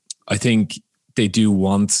 I think they do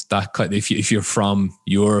want that kind. If you're from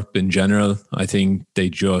Europe in general, I think they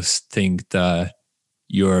just think that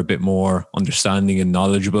you're a bit more understanding and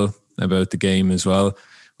knowledgeable about the game as well,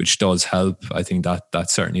 which does help. I think that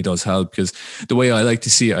certainly does help, because the way I like to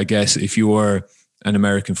see it, I guess, if you were an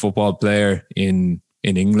American football player in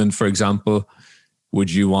England, for example, would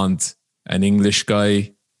you want an English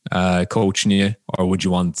guy coaching you, or would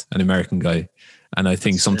you want an American guy? And I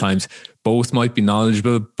think sometimes both might be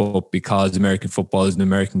knowledgeable, but because American football is an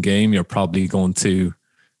American game, you're probably going to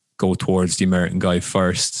go towards the American guy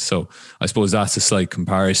first. So I suppose that's a slight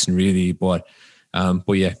comparison, really. But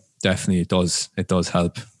yeah, definitely it does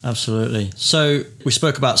help. Absolutely. So we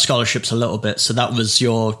spoke about scholarships a little bit. So that was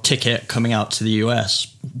your ticket coming out to the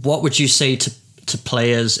US. What would you say to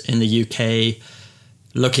players in the UK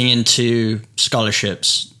looking into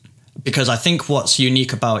scholarships? Because I think what's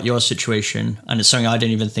unique about your situation, and it's something I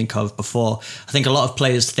didn't even think of before, I think a lot of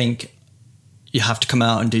players think you have to come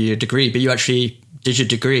out and do your degree, but you actually did your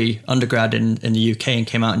degree, undergrad in the UK, and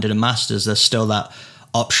came out and did a master's. There's still that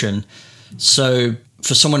option. So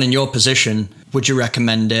for someone in your position, would you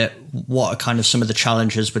recommend it? What are kind of some of the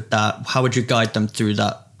challenges with that? How would you guide them through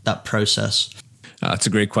that process? That's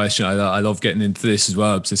a great question. I love getting into this as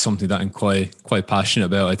well, because it's something that I'm quite passionate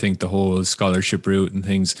about. I think the whole scholarship route and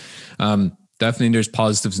things, definitely there's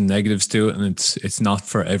positives and negatives to it, and it's not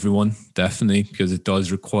for everyone, definitely, because it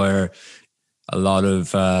does require a lot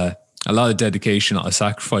of dedication, a lot of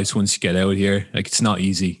sacrifice once you get out here. Like, it's not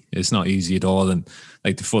easy. It's not easy at all, and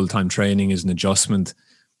like the full-time training is an adjustment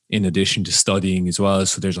in addition to studying as well.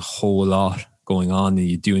 So there's a whole lot going on, and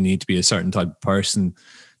you do need to be a certain type of person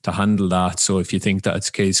to handle that. So if you think that it's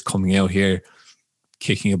a case coming out here,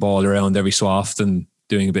 kicking a ball around every so often,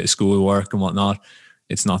 doing a bit of schoolwork and whatnot,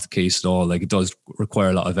 it's not the case at all. Like, it does require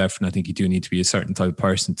a lot of effort, and I think you do need to be a certain type of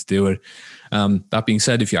person to do it. That being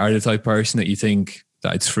said, if you are the type of person that you think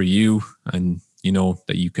that it's for you, and you know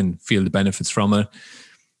that you can feel the benefits from it,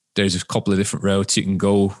 there's a couple of different routes you can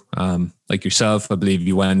go. Like yourself, I believe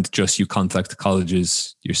you contact the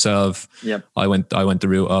colleges yourself. Yep. I went the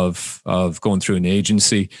route of going through an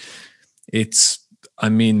agency.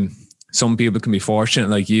 Some people can be fortunate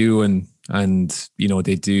like you, and you know,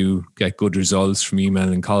 they do get good results from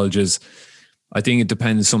emailing colleges. I think it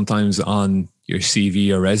depends sometimes on your CV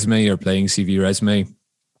or resume, or playing CV resume.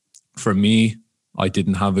 For me, I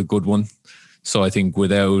didn't have a good one. So I think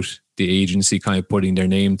without the agency kind of putting their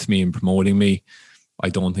name to me and promoting me, I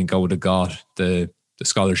don't think I would have got the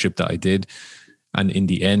scholarship that I did. And in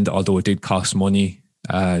the end, although it did cost money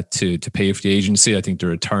to pay for the agency, I think the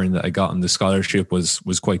return that I got on the scholarship was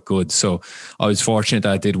quite good. So I was fortunate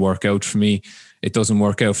that it did work out for me. It doesn't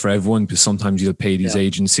work out for everyone, because sometimes you'll pay these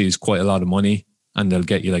agencies quite a lot of money and they'll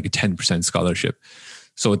get you like a 10% scholarship.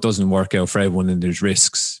 So it doesn't work out for everyone, and there's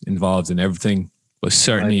risks involved in everything. But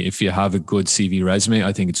certainly if you have a good CV resume,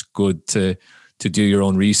 I think it's good to do your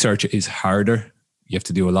own research. It is harder. You have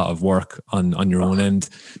to do a lot of work on your own end.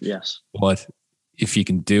 Yes. But if you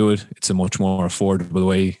can do it, it's a much more affordable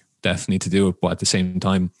way, definitely, to do it. But at the same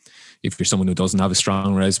time, if you're someone who doesn't have a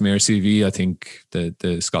strong resume or CV, I think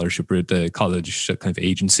the scholarship route, the college kind of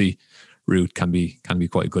agency route can be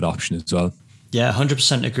quite a good option as well. Yeah,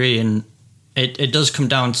 100% agree. And it does come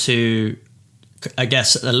down to, I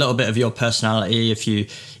guess, a little bit of your personality. If you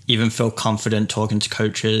even feel confident talking to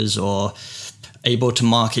coaches, or able to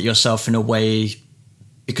market yourself in a way,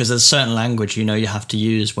 because there's certain language, you know, you have to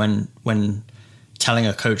use when telling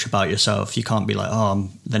a coach about yourself. You can't be like, oh, I'm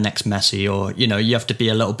the next Messi, or, you know, you have to be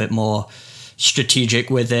a little bit more strategic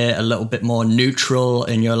with it, a little bit more neutral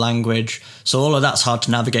in your language. So all of that's hard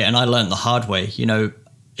to navigate. And I learned the hard way. You know,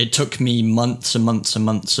 it took me months and months and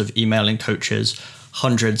months of emailing coaches,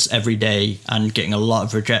 hundreds every day, and getting a lot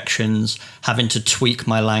of rejections, having to tweak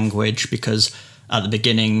my language, because at the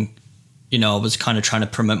beginning, you know, I was kind of trying to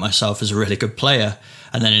promote myself as a really good player.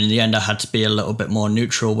 And then in the end, I had to be a little bit more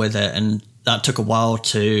neutral with it. And that took a while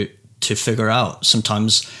to figure out.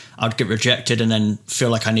 Sometimes I'd get rejected and then feel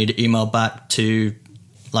like I need to email back to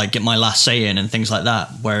like get my last say in and things like that,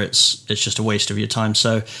 where it's just a waste of your time.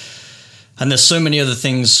 So, and there's so many other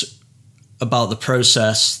things about the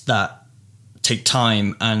process that take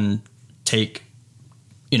time and take,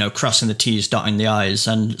 you know, crossing the T's, dotting the I's.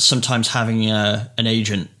 And sometimes having an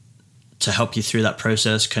agent to help you through that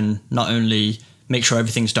process can not only make sure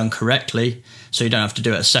everything's done correctly, so you don't have to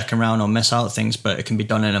do it a second round or miss out things, but it can be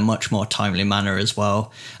done in a much more timely manner as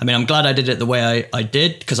well. I mean, I'm glad I did it the way I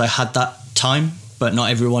did, because I had that time, but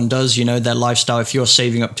not everyone does. You know, their lifestyle, if you're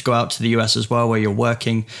saving up to go out to the US as well, where you're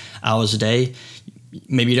working hours a day,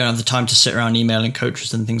 maybe you don't have the time to sit around emailing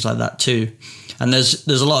coaches and things like that too. And there's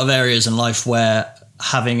a lot of areas in life where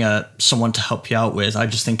having someone to help you out with, I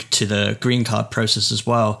just think to the green card process as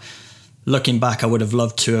well. Looking back, I would have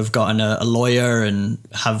loved to have gotten a lawyer and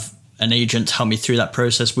have an agent to help me through that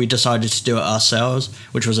process. We decided to do it ourselves,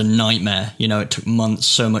 which was a nightmare. You know, it took months,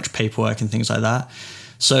 so much paperwork and things like that.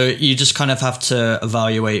 So you just kind of have to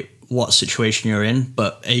evaluate what situation you're in,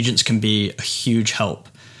 but agents can be a huge help.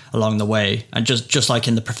 along the way. And just like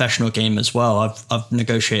in the professional game as well, I've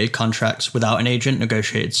negotiated contracts without an agent,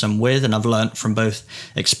 negotiated some with, and I've learned from both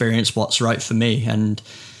experience what's right for me. And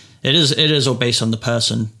it is all based on the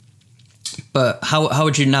person. But how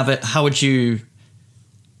would you navigate?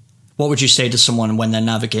 What would you say to someone when they're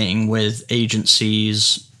navigating with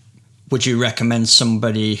agencies? Would you recommend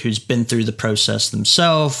somebody who's been through the process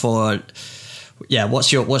themselves, or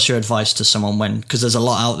what's your advice to someone because there's a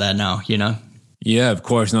lot out there now, you know? Yeah, of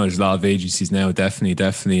course. No, there's a lot of agencies now.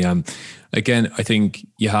 Definitely. Again, I think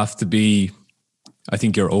you have to be,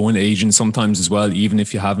 your own agent sometimes as well, even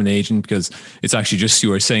if you have an agent, because it's actually just, you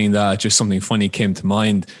were saying that, just something funny came to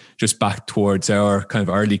mind, just back towards our kind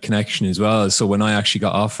of early connection as well. So when I actually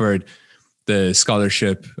got offered the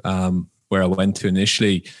scholarship where I went to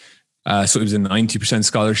initially, so it was a 90%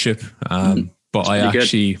 scholarship. But I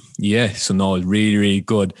actually, good. So no, really, really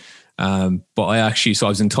good. But I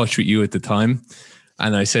was in touch with you at the time,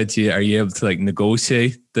 and I said to you, are you able to like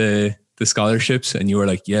negotiate the scholarships? And you were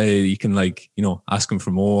like, yeah, you can ask them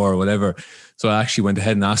for more or whatever. So I actually went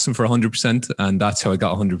ahead and asked them for 100%, and that's how I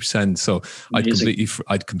got 100%. So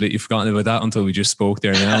I'd completely forgotten about that until we just spoke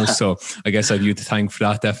there now. So I guess I've you to thank for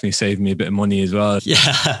that. Definitely saved me a bit of money as well.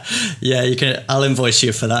 Yeah, you can. I'll invoice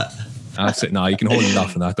you for that. That's it. No, you can hold it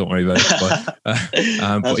off on that. Don't worry about it. But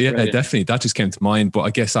yeah, brilliant. Definitely, that just came to mind. But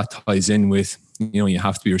I guess that ties in with, you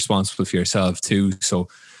have to be responsible for yourself too. So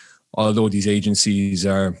although these agencies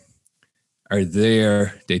are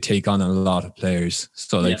there, they take on a lot of players.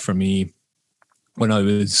 So for me, when I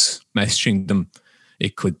was messaging them,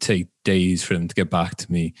 it could take days for them to get back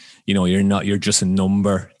to me. You're just a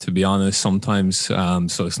number, to be honest, sometimes.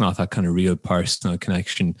 So it's not that kind of real personal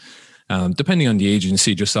connection. Depending on the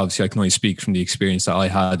agency, just obviously I can only speak from the experience that I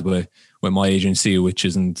had with my agency, which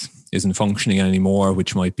isn't functioning anymore,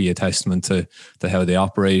 which might be a testament to how they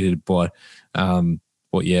operated. But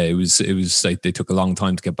yeah, it was like they took a long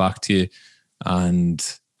time to get back to you. And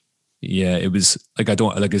yeah, it was like, I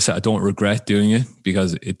don't regret doing it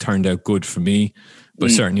because it turned out good for me,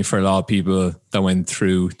 but certainly for a lot of people that went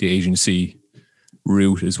through the agency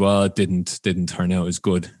route as well, it didn't turn out as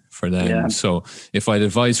good for them. Yeah. So if I'd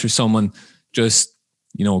advise for someone, just,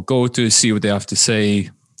 go to see what they have to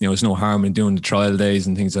say. There's no harm in doing the trial days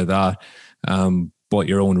and things like that. But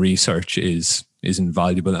your own research is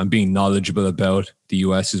invaluable, and being knowledgeable about the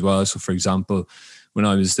US as well. So for example, when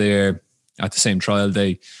I was there at the same trial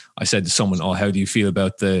day, I said to someone, "Oh, how do you feel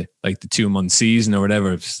about the 2-month season or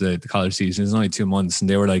whatever? It's the college season. It's only 2 months." And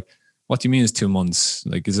they were like, "What do you mean it's 2 months?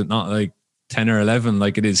 Like, is it not like 10 or 11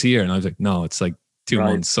 like it is here?" And I was like, "No, it's like 2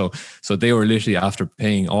 months." So they were literally, after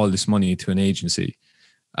paying all this money to an agency,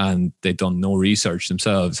 and they'd done no research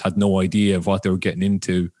themselves, had no idea of what they were getting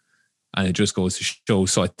into. And it just goes to show.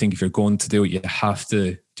 So I think if you're going to do it, you have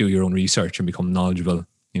to do your own research and become knowledgeable,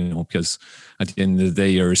 because at the end of the day,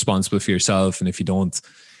 you're responsible for yourself. And if you don't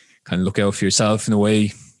kind of look out for yourself in a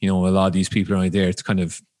way, a lot of these people are only there to kind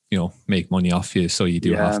of, make money off you. So you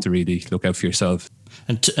do have to really look out for yourself.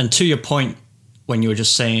 And to your point, when you were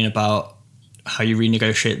just saying about how you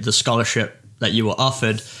renegotiate the scholarship that you were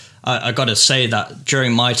offered, I got to say that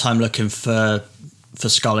during my time looking for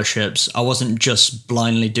scholarships, I wasn't just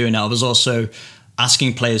blindly doing it. I was also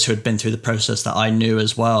asking players who had been through the process that I knew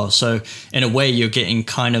as well. So in a way, you're getting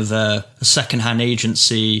kind of a secondhand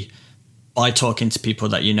agency by talking to people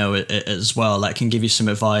that you know as well, that can give you some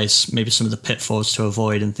advice, maybe some of the pitfalls to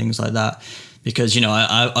avoid and things like that. Because,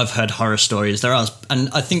 I've heard horror stories. There are, and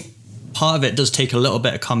I think part of it does take a little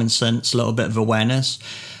bit of common sense, a little bit of awareness.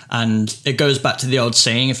 And it goes back to the old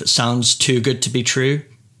saying, if it sounds too good to be true,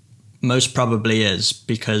 most probably is,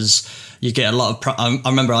 because you get a lot of... I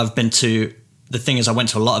remember I went to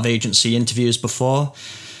a lot of agency interviews before,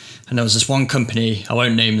 and there was this one company, I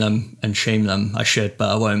won't name them and shame them, I should, but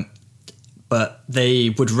I won't. But they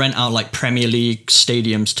would rent out like Premier League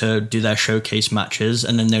stadiums to do their showcase matches,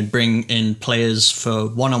 and then they'd bring in players for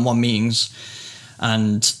one-on-one meetings,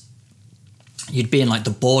 and you'd be in like the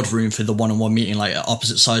boardroom for the one-on-one meeting, like at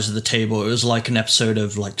opposite sides of the table. It was like an episode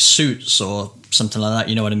of like Suits or something like that,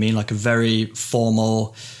 you know what I mean? Like a very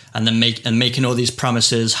formal, and then making all these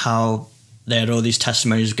promises, how they had all these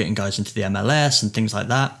testimonies of getting guys into the MLS and things like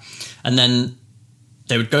that. And then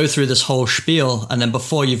they would go through this whole spiel, and then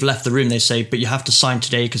before you've left the room, they say, but you have to sign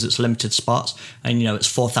today because it's limited spots, and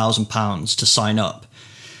it's £4,000 to sign up.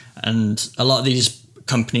 And a lot of these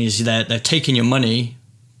companies, they're taking your money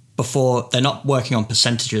before, they're not working on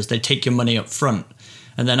percentages, they take your money up front.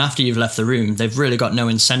 And then after you've left the room, they've really got no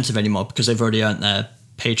incentive anymore because they've already earned their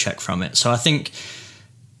paycheck from it. So I think,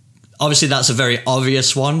 obviously that's a very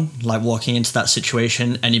obvious one, like walking into that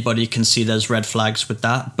situation, anybody can see there's red flags with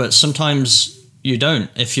that. But sometimes you don't.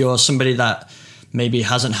 If you're somebody that maybe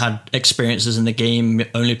hasn't had experiences in the game,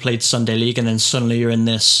 only played Sunday League, and then suddenly you're in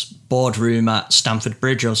this boardroom at Stamford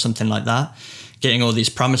Bridge or something like that, getting all these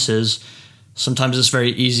promises, sometimes it's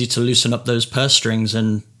very easy to loosen up those purse strings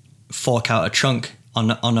and fork out a chunk on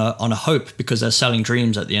a hope, because they're selling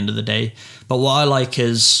dreams at the end of the day. But what I like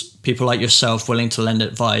is people like yourself willing to lend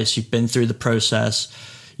advice. You've been through the process.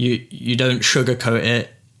 You don't sugarcoat it.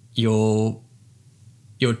 You'll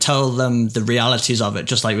tell them the realities of it,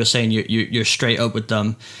 just like we're saying. You're straight up with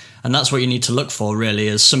them, and that's what you need to look for, really,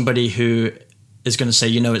 is somebody who is going to say,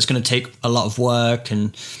 it's going to take a lot of work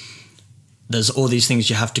and there's all these things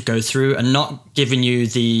you have to go through, and not giving you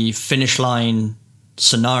the finish line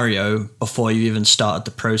scenario before you even started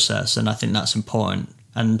the process. And I think that's important.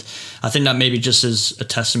 And I think that maybe just is a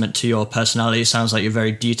testament to your personality. It sounds like you're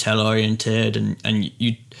very detail oriented, and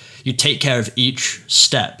you take care of each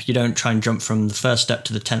step. You don't try and jump from the first step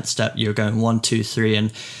to the 10th step. You're going 1, 2,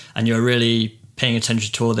 3, and you're really paying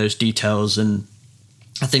attention to all those details. And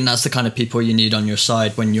I think that's the kind of people you need on your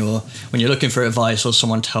side when you're looking for advice or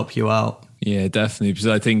someone to help you out. Yeah, definitely. Because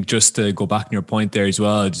I think, just to go back on your point there as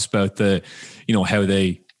well, just about the, how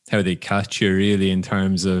they catch you, really, in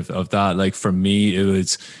terms of that. Like, for me, it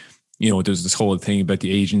was, there's this whole thing about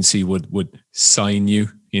the agency would sign you,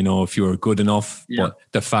 if you were good enough. Yeah. But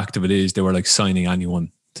the fact of it is, they were like signing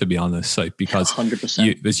anyone, to be honest, like, because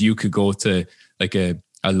 100%. You could go to like a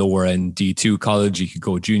lower end D2 college, you could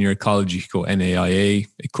go junior college, you could go NAIA.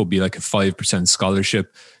 It could be like a 5%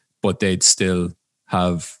 scholarship, but they'd still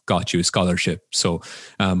have got you a scholarship. So,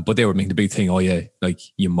 but they were making the big thing, oh yeah, like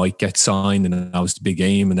you might get signed, and that was the big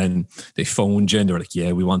aim. And then they phoned you and they were like,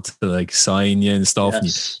 yeah, we want to like sign you and stuff. Yes.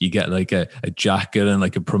 And you get like a jacket and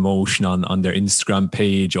like a promotion on their Instagram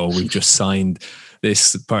page, or we've just signed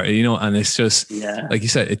this part, and it's just, like you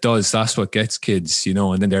said, that's what gets kids,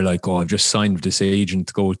 and then they're like, oh, I've just signed with this agent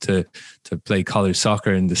to go to play college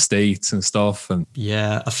soccer in the States and stuff. And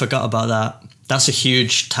yeah, I forgot about that. That's a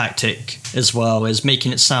huge tactic as well, is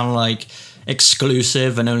making it sound like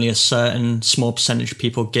exclusive and only a certain small percentage of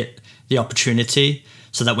people get the opportunity,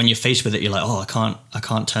 so that when you're faced with it, you're like, oh, I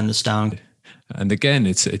can't turn this down. And again,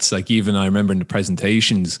 it's like, even I remember in the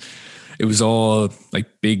presentations, it was all like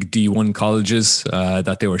big D1 colleges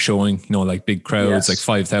that they were showing, like big crowds, like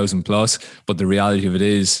 5,000 plus. But the reality of it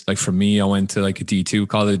is, like, for me, I went to like a D2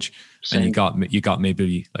 college. Same. And you got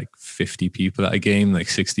maybe like 50 people at a game, like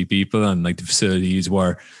 60 people, and like the facilities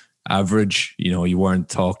were average. You weren't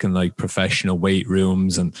talking like professional weight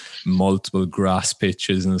rooms and multiple grass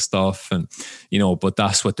pitches and stuff. And but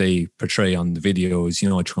that's what they portray on the videos.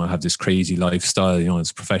 Trying to have this crazy lifestyle.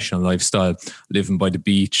 It's professional lifestyle, living by the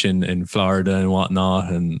beach in Florida and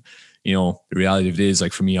whatnot. And the reality of it is,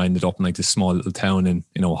 like, for me, I ended up in like this small little town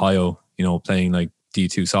in Ohio. Playing like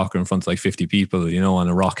D2 soccer in front of like 50 people, on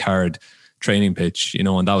a rock hard training pitch,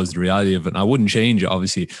 and that was the reality of it. And I wouldn't change it,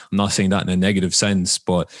 obviously. I'm not saying that in a negative sense,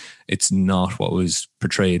 but it's not what was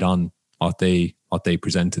portrayed on what they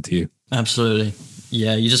presented to you. Absolutely.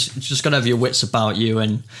 Yeah, you just got to have your wits about you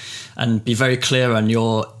and be very clear on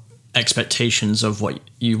your expectations of what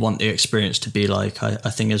you want the experience to be like. I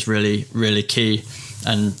think is really, really key.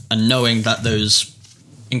 And knowing that those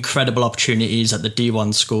incredible opportunities at the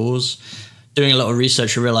D1 schools, doing a lot of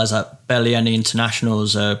research, you realize that barely any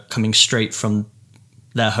internationals are coming straight from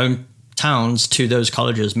their hometowns to those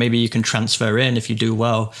colleges. Maybe you can transfer in if you do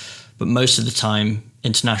well, but most of the time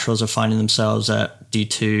internationals are finding themselves at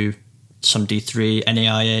D2, some D3,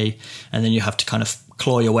 NAIA, and then you have to kind of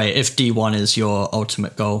claw your way if D1 is your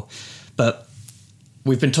ultimate goal. But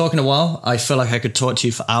we've been talking a while. I feel like I could talk to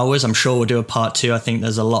you for hours. I'm sure we'll do a part 2. I think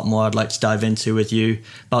there's a lot more I'd like to dive into with you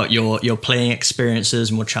about your playing experiences,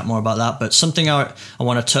 and we'll chat more about that. But something I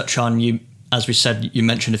want to touch on, you, as we said, you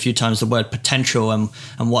mentioned a few times the word potential and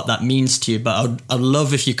what that means to you. But I'd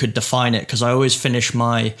love if you could define it, because I always finish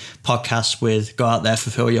my podcast with go out there,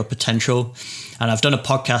 fulfill your potential. And I've done a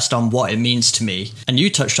podcast on what it means to me. And you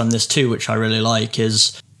touched on this too, which I really like,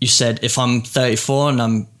 is you said, if I'm 34 and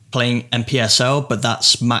I'm playing MPSL, but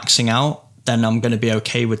that's maxing out, then I'm going to be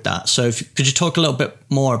okay with that. So could you talk a little bit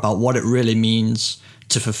more about what it really means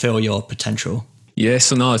to fulfill your potential? Yes,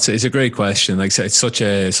 so no, it's a great question. Like I said, it's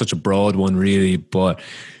such a broad one, really. But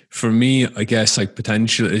for me, I guess like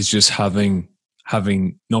potential is just having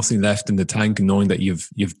nothing left in the tank, and knowing that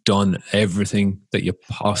you've done everything that you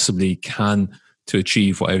possibly can to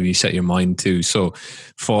achieve whatever you set your mind to. So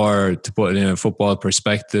to put it in a football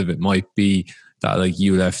perspective, it might be that like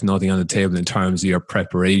you left nothing on the table in terms of your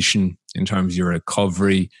preparation, in terms of your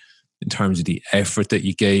recovery, in terms of the effort that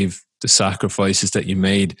you gave, the sacrifices that you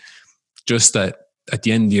made. Just that at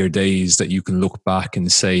the end of your days, that you can look back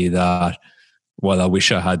and say that, well, I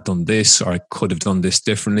wish I had done this, or I could have done this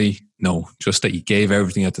differently. No, just that you gave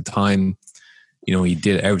everything at the time. You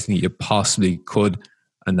did everything that you possibly could,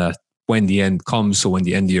 and that when the end comes, so when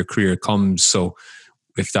the end of your career comes, so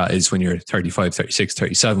if that is when you're 35, 36,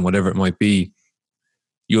 37, whatever it might be,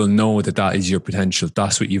 you'll know that that is your potential.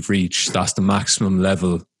 That's what you've reached. That's the maximum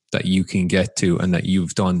level that you can get to, and that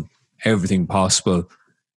you've done everything possible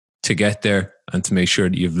to get there, and to make sure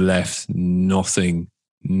that you've left nothing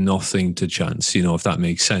to chance, if that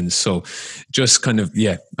makes sense. So just kind of,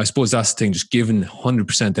 I suppose that's the thing, just giving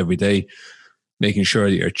 100% every day, making sure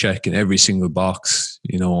that you're checking every single box,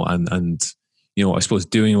 and I suppose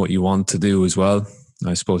doing what you want to do as well.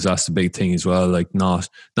 I suppose that's the big thing as well, like not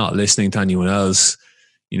listening to anyone else.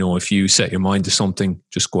 If you set your mind to something,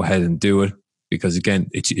 just go ahead and do it, because again,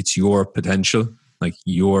 it's your potential, like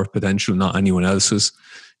your potential, not anyone else's.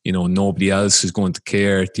 Nobody else is going to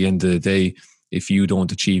care at the end of the day if you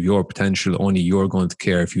don't achieve your potential. Only you're going to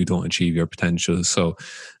care if you don't achieve your potential. So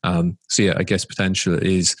I guess potential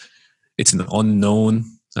it's an unknown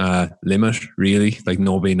limit, really. Like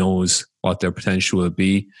nobody knows what their potential will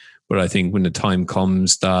be. But I think when the time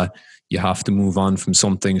comes that you have to move on from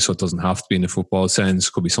something, so it doesn't have to be in a football sense,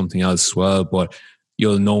 could be something else as well, but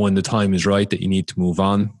you'll know when the time is right that you need to move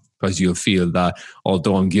on, because you'll feel that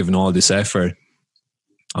although I'm giving all this effort,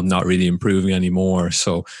 I'm not really improving anymore.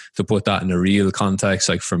 So to put that in a real context,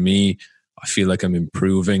 like for me, I feel like I'm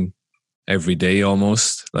improving every day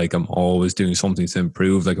almost. Like I'm always doing something to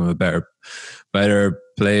improve. Like I'm a better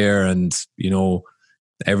player, and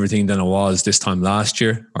everything than I was this time last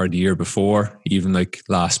year or the year before, even like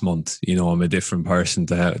last month. I'm a different person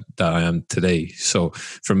that I am today. So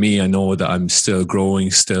for me, I know that I'm still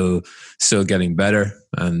growing, still getting better,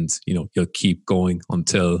 and you'll keep going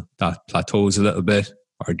until that plateaus a little bit,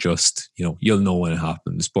 or just you'll know when it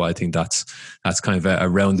happens. But I think that's kind of a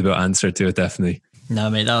roundabout answer to it, definitely.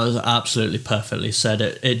 No, mate, that was absolutely perfectly said.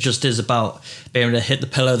 It just is about being able to hit the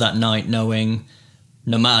pillow that night knowing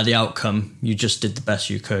no matter the outcome, you just did the best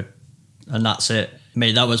you could. And that's it.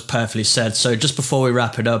 Mate, that was perfectly said. So just before we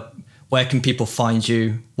wrap it up, where can people find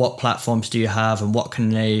you? What platforms do you have, and what can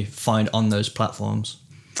they find on those platforms?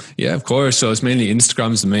 Yeah, of course. So it's mainly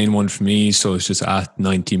Instagram's the main one for me. So it's just at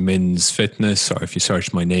 90 Mins Fitness, or if you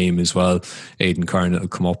search my name as well, Aidan Curran, it'll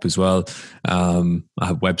come up as well. I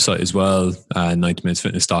have a website as well,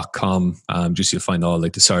 90minsfitness.com. Just you'll find all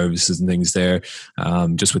like the services and things there.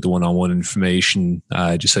 Just with the one-on-one information,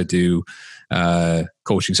 I do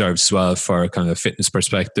coaching service as well for kind of a fitness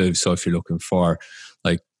perspective. So if you're looking for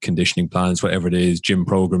like conditioning plans, whatever it is, gym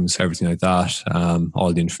programs, everything like that,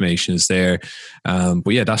 all the information is there. But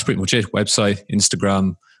yeah, that's pretty much it. Website,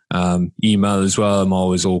 Instagram, email as well. I'm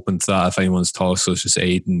always open to that if anyone's thoughts. So it's just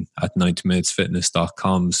Aidan at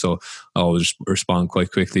 90minsfitness.com. So I always respond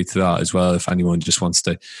quite quickly to that as well if anyone just wants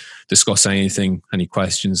to discuss anything, any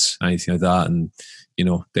questions, anything like that. And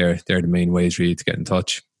they're the main ways really to get in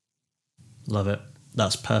touch. Love it.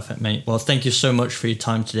 That's perfect, mate. Well, thank you so much for your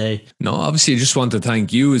time today. No, obviously, I just want to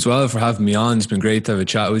thank you as well for having me on. It's been great to have a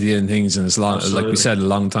chat with you and things. And it's like we said, a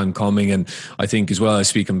long time coming. And I think as well, I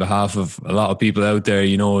speak on behalf of a lot of people out there,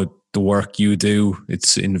 the work you do,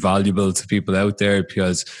 it's invaluable to people out there,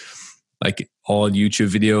 because like all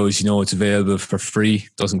YouTube videos, it's available for free.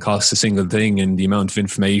 It doesn't cost a single thing. And the amount of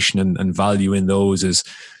information and value in those is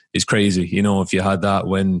crazy. If you had that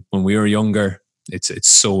when we were younger, it's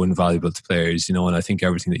so invaluable to players, and I think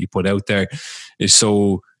everything that you put out there is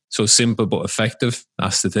so simple but effective.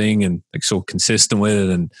 That's the thing, and like so consistent with it.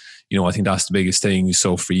 And I think that's the biggest thing.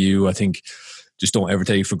 So for you, I think just don't ever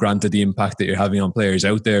take for granted the impact that you're having on players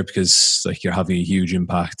out there, because like you're having a huge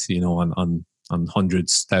impact, on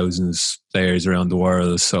hundreds, thousands of players around the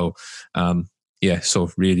world. So so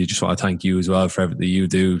really just want to thank you as well for everything you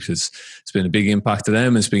do, because it's been a big impact to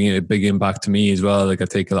them. It's been a big impact to me as well. Like I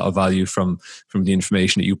take a lot of value from the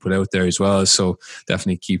information that you put out there as well. So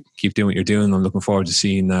definitely keep doing what you're doing. I'm looking forward to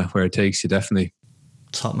seeing where it takes you, definitely.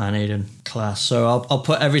 Top man, Aidan. Class. So I'll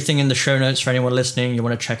put everything in the show notes for anyone listening. You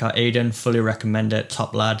want to check out Aidan, fully recommend it.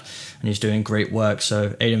 Top lad, and he's doing great work.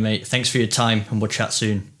 So Aidan, mate, thanks for your time, and we'll chat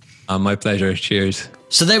soon. My pleasure. Cheers.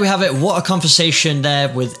 So there we have it. What a conversation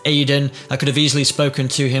there with Aidan. I could have easily spoken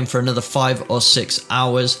to him for another 5 or 6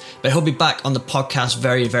 hours, but he'll be back on the podcast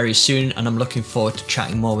very, very soon, and I'm looking forward to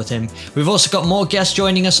chatting more with him. We've also got more guests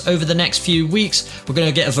joining us over the next few weeks. We're going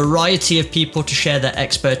to get a variety of people to share their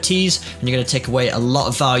expertise, and you're going to take away a lot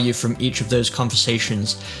of value from each of those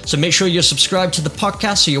conversations. So make sure you're subscribed to the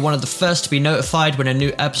podcast so you're one of the first to be notified when a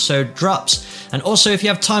new episode drops. And also, if you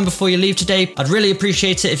have time before you leave today, I'd really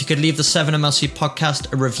appreciate it if you could leave the 7MLC podcast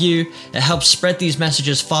a review. It helps spread these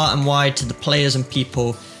messages far and wide to the players and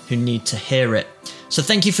people who need to hear it. So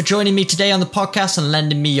thank you for joining me today on the podcast and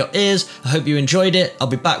lending me your ears. I hope you enjoyed it. I'll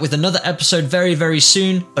be back with another episode very, very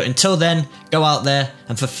soon. But until then, go out there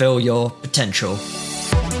and fulfill your potential.